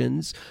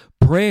actions.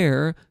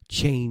 Prayer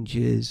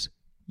changes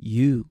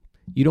you.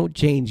 You don't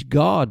change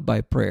God by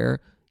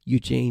prayer,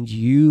 you change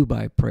you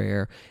by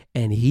prayer,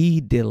 and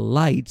he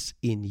delights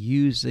in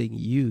using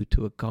you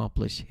to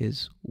accomplish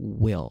his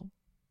will.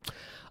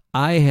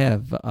 I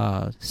have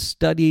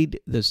studied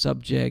the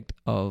subject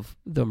of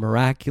the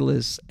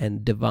miraculous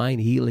and divine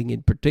healing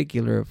in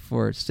particular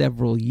for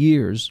several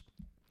years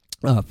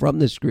from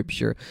the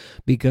scripture,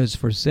 because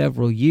for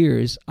several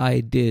years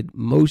I did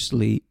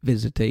mostly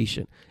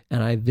visitation.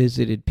 And I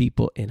visited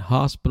people in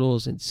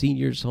hospitals and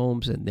seniors'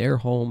 homes and their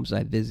homes.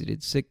 I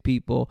visited sick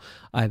people.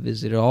 I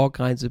visited all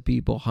kinds of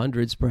people,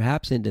 hundreds,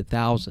 perhaps into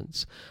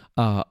thousands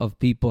of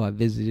people I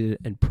visited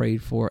and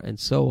prayed for and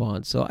so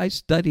on. So I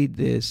studied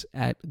this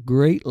at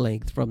great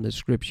length from the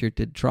scripture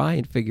to try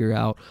and figure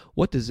out,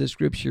 what does the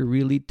scripture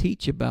really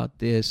teach about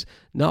this?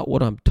 Not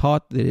what I'm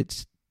taught that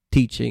it's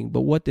teaching,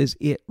 but what does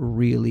it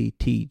really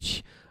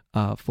teach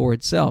for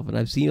itself? And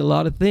I've seen a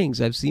lot of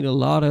things. I've seen a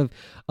lot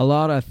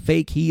of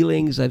fake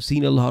healings. I've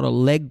seen a lot of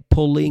leg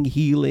pulling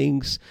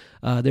healings.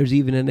 There's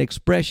even an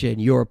expression,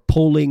 "you're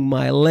pulling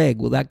my leg."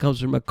 Well, that comes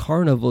from a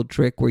carnival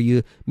trick where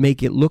you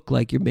make it look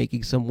like you're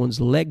making someone's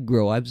leg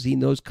grow. I've seen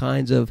those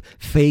kinds of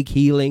fake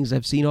healings.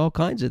 I've seen all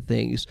kinds of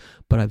things,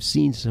 but I've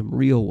seen some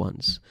real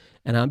ones.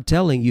 And I'm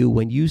telling you,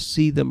 when you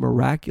see the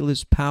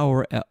miraculous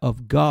power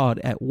of God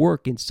at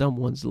work in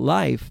someone's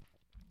life,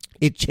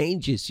 it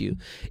changes you,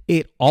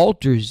 it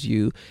alters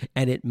you,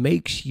 and it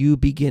makes you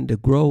begin to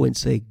grow and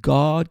say,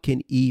 God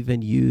can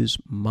even use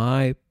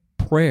my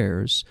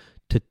prayers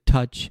to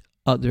touch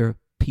other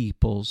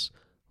people's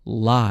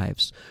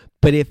lives.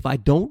 But if I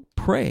don't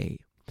pray,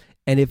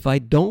 and if I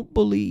don't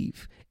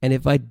believe, and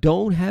if I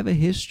don't have a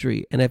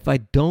history, and if I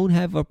don't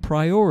have a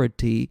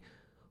priority,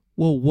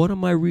 well, what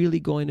am I really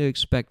going to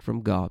expect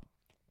from God?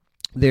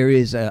 There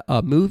is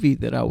a movie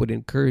that I would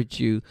encourage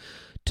you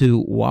to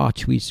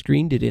watch. We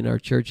screened it in our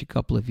church a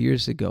couple of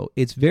years ago.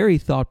 It's very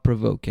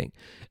thought-provoking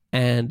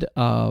and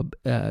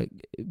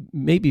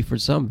maybe for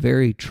some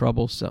very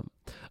troublesome.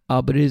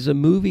 But it is a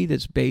movie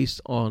that's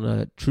based on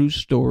a true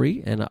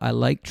story, and I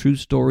like true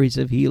stories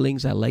of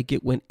healings. I like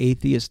it when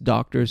atheist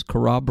doctors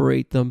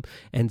corroborate them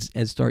and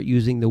start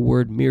using the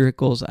word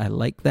miracles. I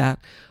like that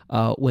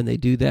when they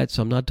do that.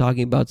 So I'm not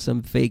talking about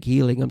some fake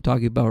healing. I'm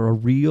talking about a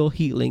real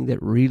healing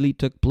that really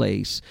took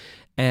place.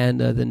 And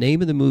the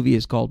name of the movie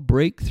is called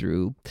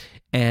Breakthrough,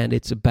 and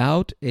it's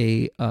about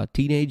a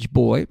teenage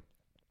boy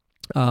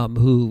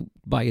who,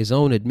 by his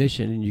own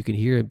admission, and you can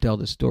hear him tell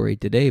the story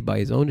today, by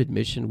his own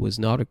admission, was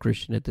not a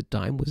Christian at the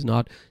time, was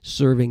not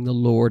serving the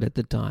Lord at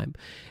the time.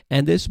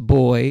 And this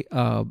boy,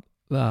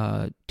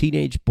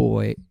 teenage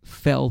boy,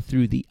 fell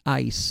through the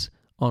ice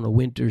on a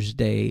winter's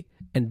day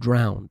and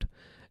drowned.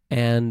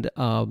 And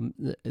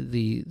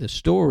the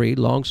story,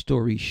 long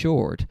story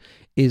short,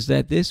 is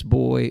that this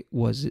boy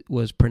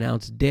was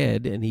pronounced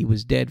dead, and he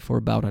was dead for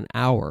about an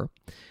hour.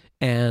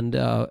 And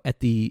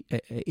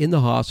in the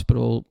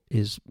hospital,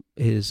 his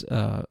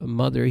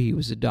mother, he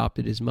was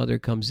adopted. His mother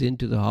comes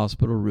into the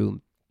hospital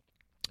room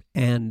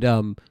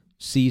and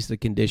sees the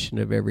condition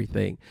of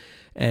everything,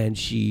 and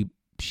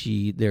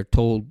they're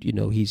told,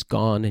 he's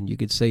gone, and you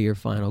could say your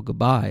final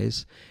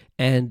goodbyes.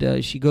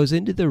 And she goes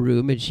into the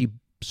room and she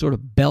sort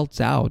of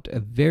belts out a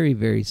very,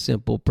 very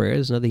simple prayer.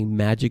 There's nothing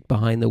magic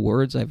behind the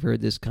words. I've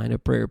heard this kind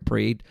of prayer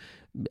prayed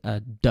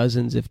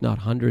dozens, if not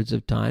hundreds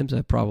of times.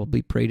 I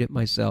probably prayed it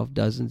myself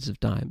dozens of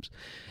times.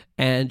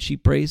 And she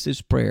prays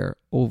this prayer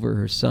over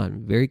her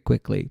son very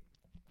quickly.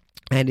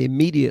 And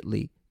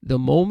immediately, the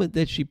moment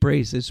that she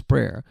prays this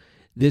prayer,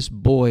 this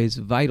boy's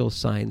vital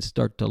signs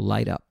start to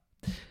light up.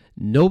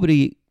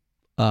 Nobody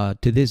to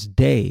this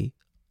day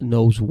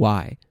knows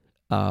why.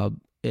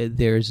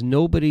 There's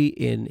nobody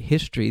in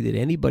history that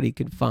anybody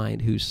can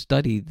find who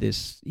studied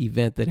this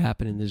event that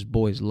happened in this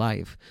boy's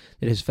life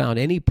that has found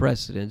any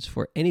precedence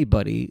for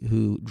anybody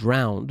who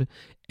drowned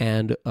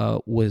and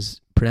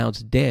was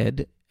pronounced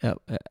dead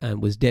and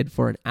was dead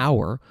for an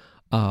hour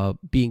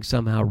being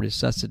somehow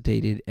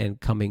resuscitated and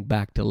coming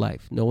back to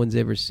life. No one's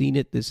ever seen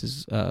it. This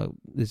is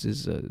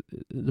the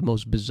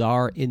most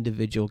bizarre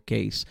individual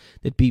case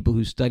that people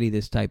who study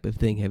this type of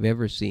thing have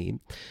ever seen.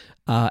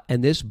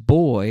 And this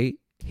boy,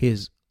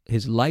 his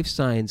life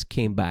signs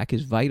came back,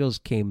 his vitals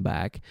came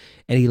back,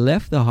 and he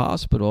left the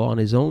hospital on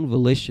his own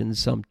volition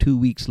some 2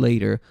 weeks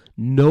later.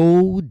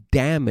 No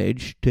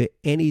damage to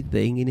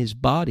anything in his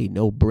body,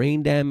 no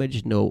brain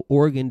damage, no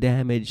organ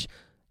damage,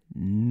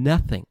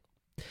 nothing.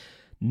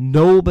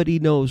 Nobody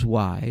knows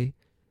why.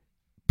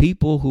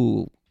 People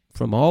who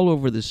from all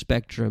over the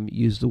spectrum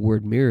use the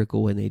word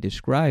miracle when they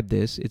describe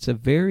this. It's a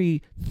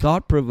very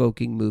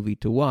thought-provoking movie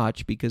to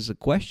watch because the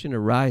question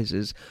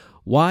arises,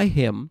 why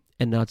him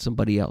and not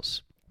somebody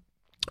else?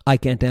 I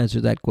can't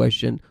answer that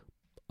question.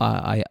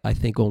 I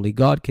think only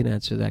God can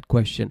answer that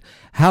question.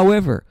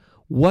 However,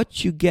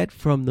 what you get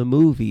from the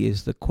movie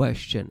is the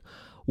question,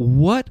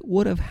 what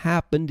would have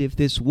happened if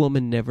this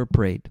woman never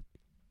prayed?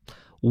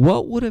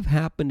 What would have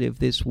happened if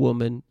this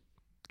woman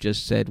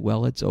just said,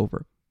 well, it's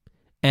over?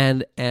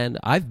 And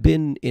I've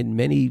been in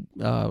many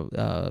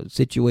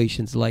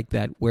situations like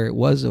that where it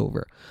was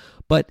over.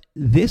 But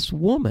this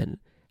woman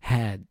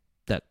had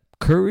the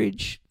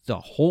courage, the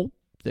hope,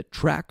 the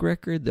track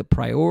record, the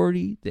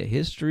priority, the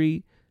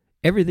history,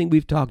 everything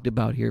we've talked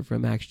about here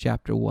from Acts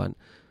chapter 1.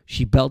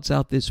 She belts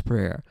out this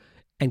prayer,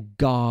 and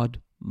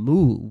God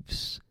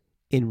moves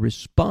in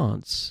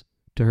response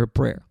to her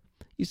prayer.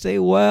 You say,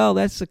 well,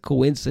 that's a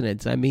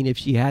coincidence. I mean, if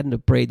she hadn't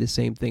have prayed, the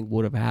same thing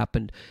would have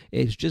happened.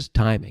 It's just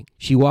timing.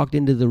 She walked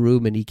into the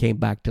room and he came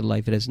back to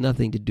life. It has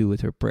nothing to do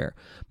with her prayer.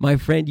 My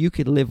friend, you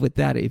can live with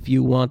that if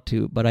you want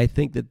to, but I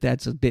think that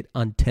that's a bit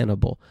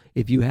untenable.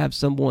 If you have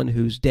someone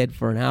who's dead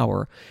for an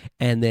hour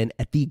and then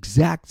at the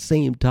exact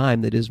same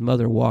time that his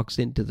mother walks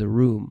into the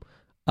room,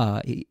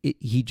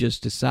 he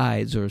just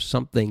decides, or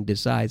something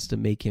decides to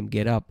make him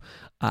get up.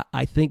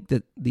 I think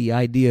that the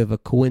idea of a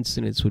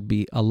coincidence would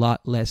be a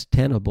lot less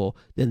tenable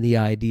than the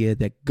idea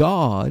that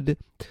God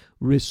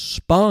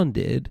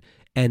responded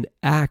and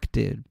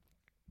acted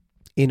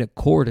in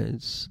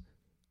accordance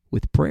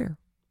with prayer.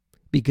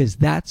 Because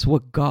that's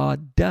what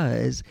God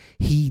does.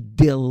 He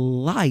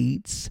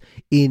delights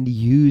in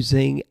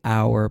using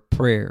our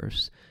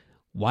prayers.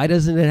 Why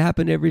doesn't it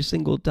happen every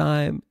single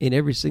time, in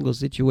every single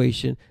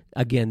situation?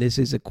 Again, this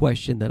is a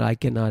question that I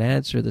cannot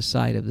answer this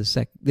side of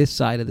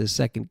the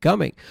second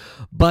coming.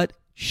 But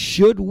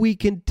should we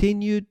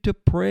continue to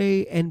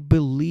pray and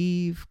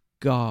believe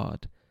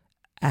God?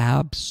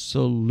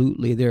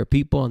 Absolutely. There are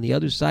people on the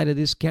other side of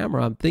this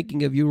camera. I'm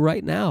thinking of you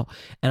right now.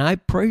 And I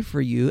pray for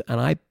you,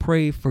 and I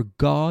pray for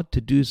God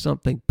to do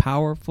something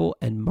powerful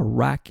and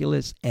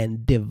miraculous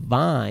and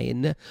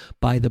divine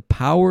by the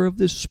power of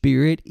the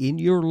Spirit in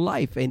your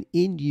life and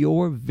in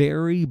your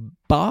very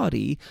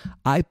body.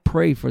 I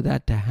pray for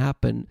that to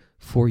happen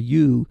for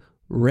you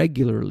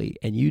regularly.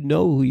 And you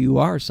know who you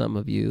are, some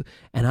of you.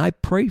 And I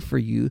pray for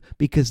you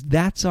because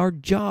that's our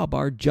job.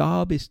 Our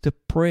job is to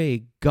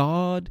pray,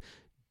 God,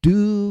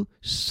 do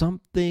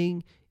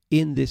something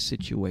in this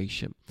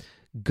situation.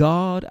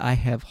 God, I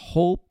have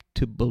hope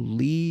to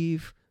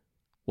believe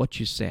what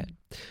you said.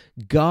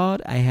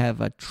 God, I have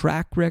a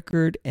track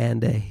record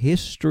and a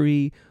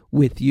history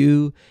with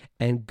you.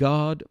 And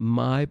God,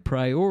 my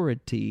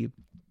priority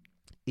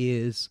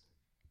is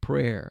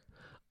prayer.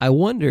 I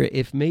wonder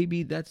if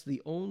maybe that's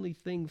the only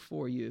thing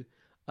for you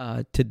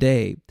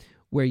today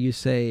where you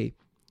say,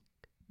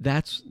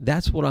 that's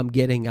what I'm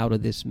getting out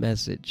of this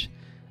message.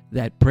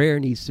 That prayer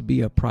needs to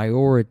be a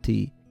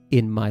priority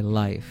in my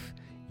life.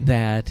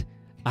 That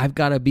I've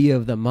got to be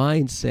of the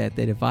mindset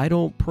that if I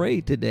don't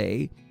pray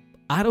today,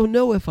 I don't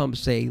know if I'm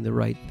saying the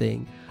right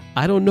thing.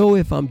 I don't know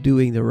if I'm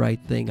doing the right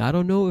thing. I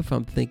don't know if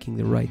I'm thinking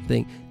the right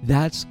thing.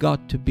 That's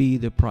got to be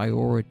the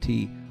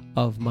priority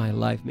of my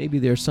life. Maybe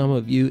there's some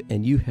of you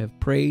and you have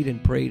prayed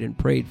and prayed and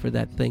prayed for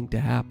that thing to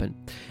happen.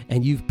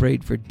 And you've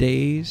prayed for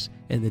days,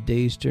 and the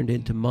days turned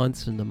into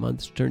months, and the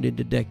months turned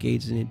into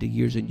decades and into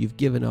years, and you've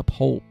given up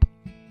hope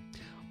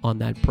on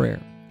that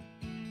prayer.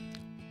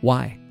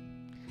 Why?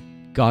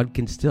 God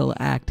can still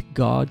act.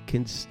 God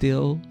can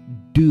still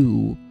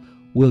do.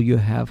 Will you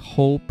have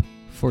hope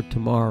for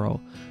tomorrow?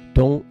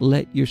 Don't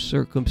let your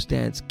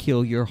circumstance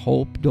kill your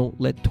hope.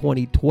 Don't let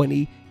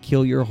 2020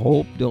 kill your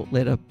hope. Don't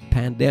let a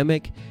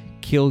pandemic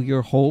kill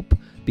your hope,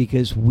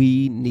 because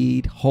we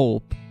need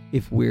hope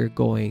if we're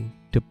going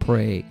to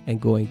pray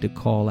and going to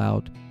call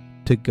out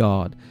to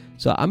God.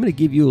 So I'm going to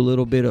give you a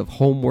little bit of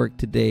homework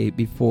today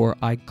before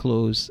I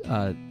close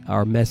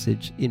our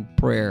message in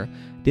prayer.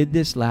 Did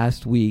this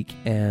last week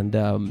and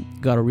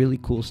got a really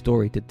cool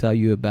story to tell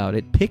you about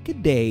it. Pick a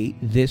day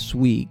this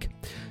week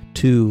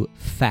to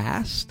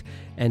fast,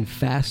 and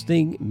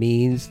fasting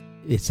means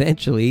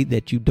essentially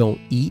that you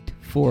don't eat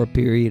for a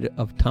period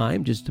of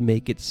time, just to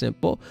make it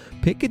simple.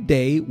 Pick a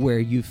day where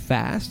you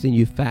fast, and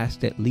you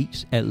fast at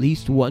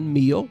least one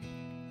meal.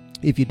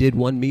 If you did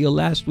one meal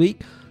last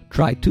week,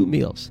 try 2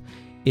 meals.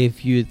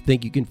 If you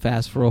think you can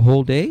fast for a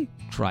whole day,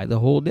 try the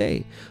whole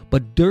day.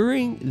 But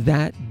during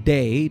that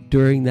day,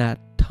 during that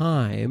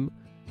time,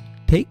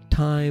 take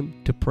time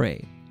to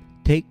pray.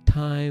 take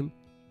time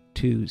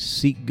to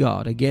seek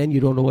God. Again, you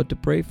don't know what to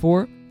pray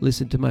for?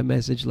 Listen to my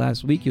message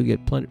last week. You'll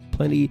get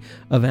plenty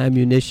of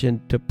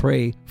ammunition to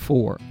pray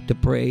for, to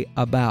pray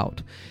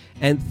about.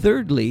 And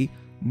thirdly,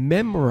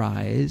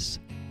 memorize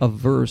a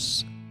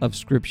verse of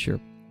Scripture.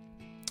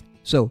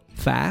 So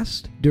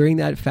fast. During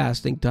that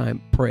fasting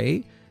time,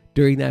 pray.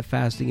 During that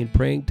fasting and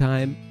praying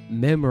time,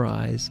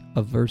 memorize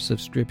a verse of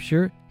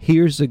Scripture.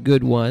 Here's a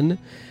good one.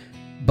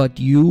 But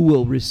you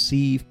will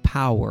receive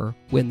power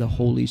when the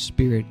Holy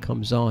Spirit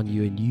comes on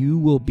you, and you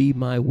will be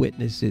my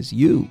witnesses,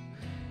 you,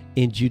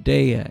 in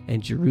Judea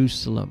and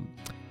Jerusalem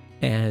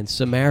and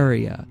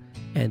Samaria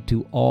and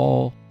to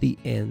all the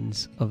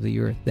ends of the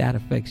earth. That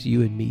affects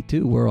you and me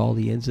too. We're all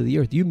the ends of the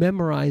earth. You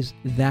memorize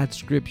that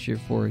scripture,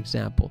 for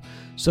example.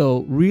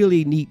 So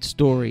really neat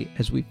story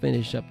as we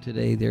finish up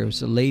today. There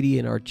was a lady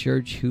in our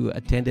church who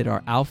attended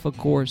our Alpha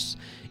course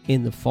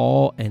in the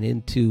fall and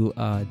into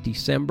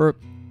December,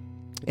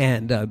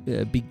 and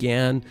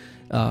began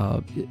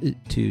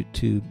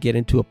to get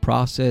into a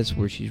process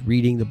where she's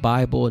reading the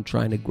Bible and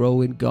trying to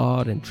grow in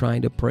God and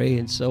trying to pray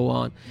and so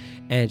on.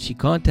 And she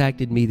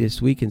contacted me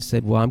this week and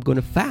said, well, I'm going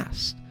to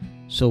fast.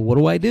 So what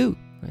do I do?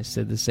 I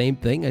said the same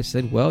thing. I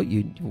said, well,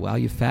 while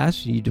you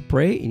fast, you need to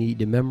pray and you need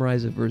to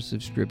memorize a verse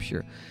of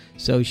Scripture.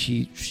 So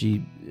she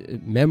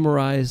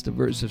memorized a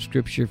verse of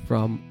Scripture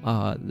from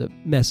the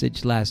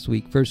message last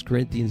week, 1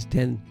 Corinthians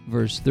 10,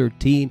 verse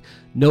 13.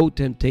 No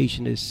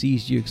temptation has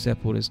seized you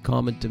except what is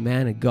common to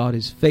man, and God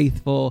is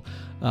faithful.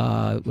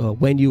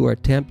 When you are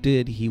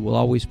tempted, He will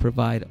always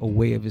provide a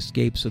way of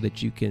escape so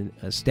that you can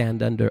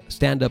stand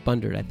up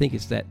under it. I think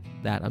it's that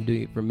I'm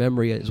doing it from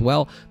memory as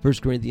well. 1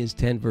 Corinthians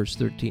 10, verse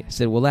 13. I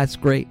said, well, that's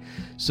great.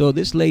 So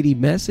this lady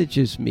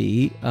messages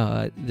me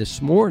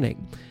this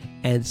morning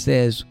and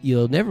says,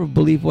 you'll never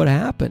believe what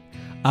happened.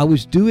 I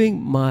was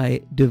doing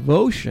my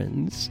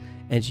devotions,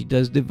 and she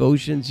does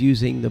devotions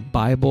using the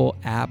Bible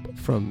app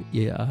from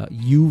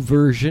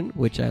YouVersion,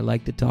 which I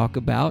like to talk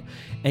about.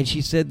 And she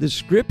said the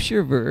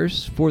scripture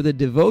verse for the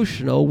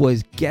devotional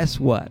was, guess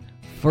what?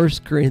 1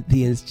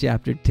 Corinthians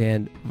chapter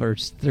 10,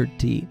 verse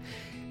 13.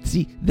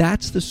 See,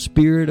 that's the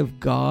Spirit of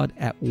God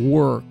at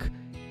work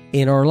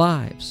in our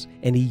lives.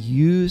 And He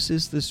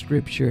uses the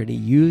scripture, and He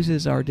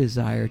uses our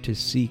desire to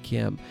seek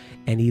Him,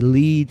 and He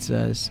leads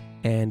us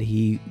and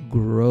He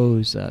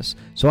grows us.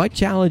 So I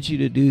challenge you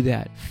to do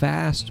that.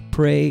 Fast,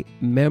 pray,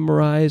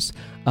 memorize.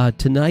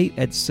 Tonight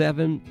at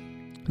 7,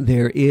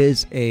 there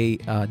is a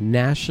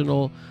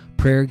national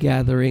prayer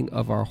gathering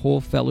of our whole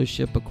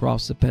fellowship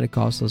across the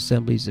Pentecostal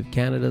Assemblies of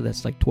Canada.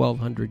 That's like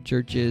 1,200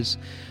 churches.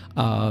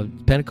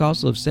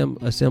 Pentecostal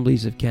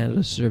Assemblies of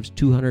Canada serves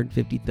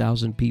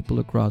 250,000 people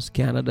across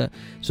Canada.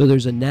 So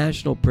there's a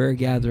national prayer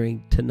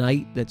gathering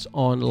tonight that's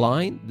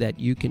online that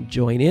you can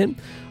join in.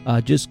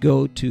 Just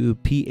go to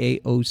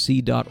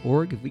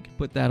paoc.org. If we could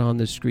put that on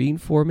the screen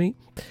for me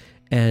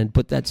and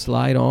put that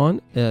slide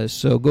on.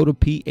 So go to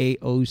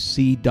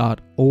paoc.org,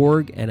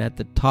 and at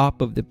the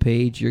top of the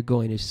page, you're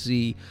going to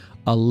see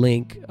a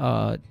link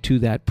to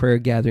that prayer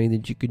gathering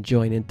that you can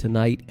join in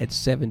tonight at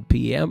 7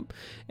 p.m.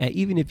 And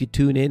even if you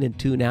tune in and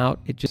tune out,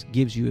 it just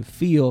gives you a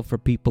feel for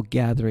people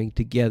gathering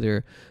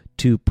together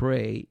to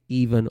pray,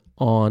 even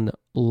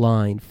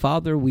online.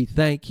 Father, we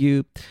thank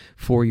you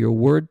for your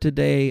word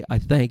today. I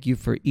thank you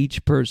for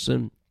each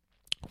person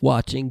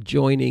watching,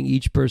 joining,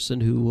 each person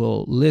who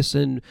will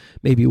listen,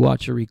 maybe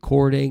watch a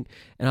recording.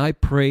 And I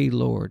pray,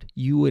 Lord,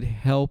 you would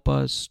help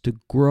us to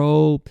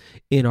grow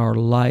in our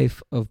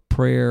life of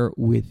prayer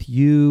with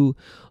you,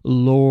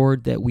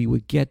 Lord, that we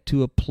would get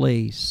to a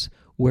place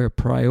where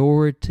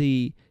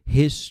priority,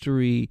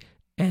 history,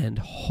 and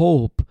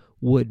hope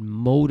would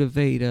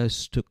motivate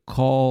us to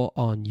call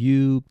on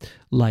you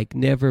like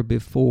never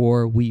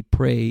before. We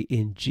pray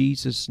in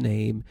Jesus'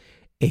 name.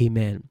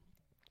 Amen.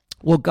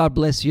 Well, God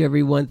bless you,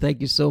 everyone.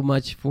 Thank you so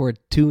much for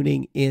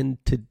tuning in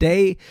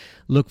today.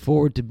 Look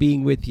forward to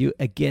being with you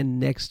again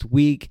next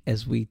week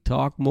as we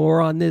talk more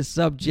on this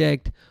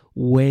subject,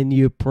 when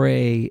you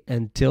pray.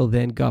 Until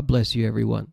then, God bless you, everyone.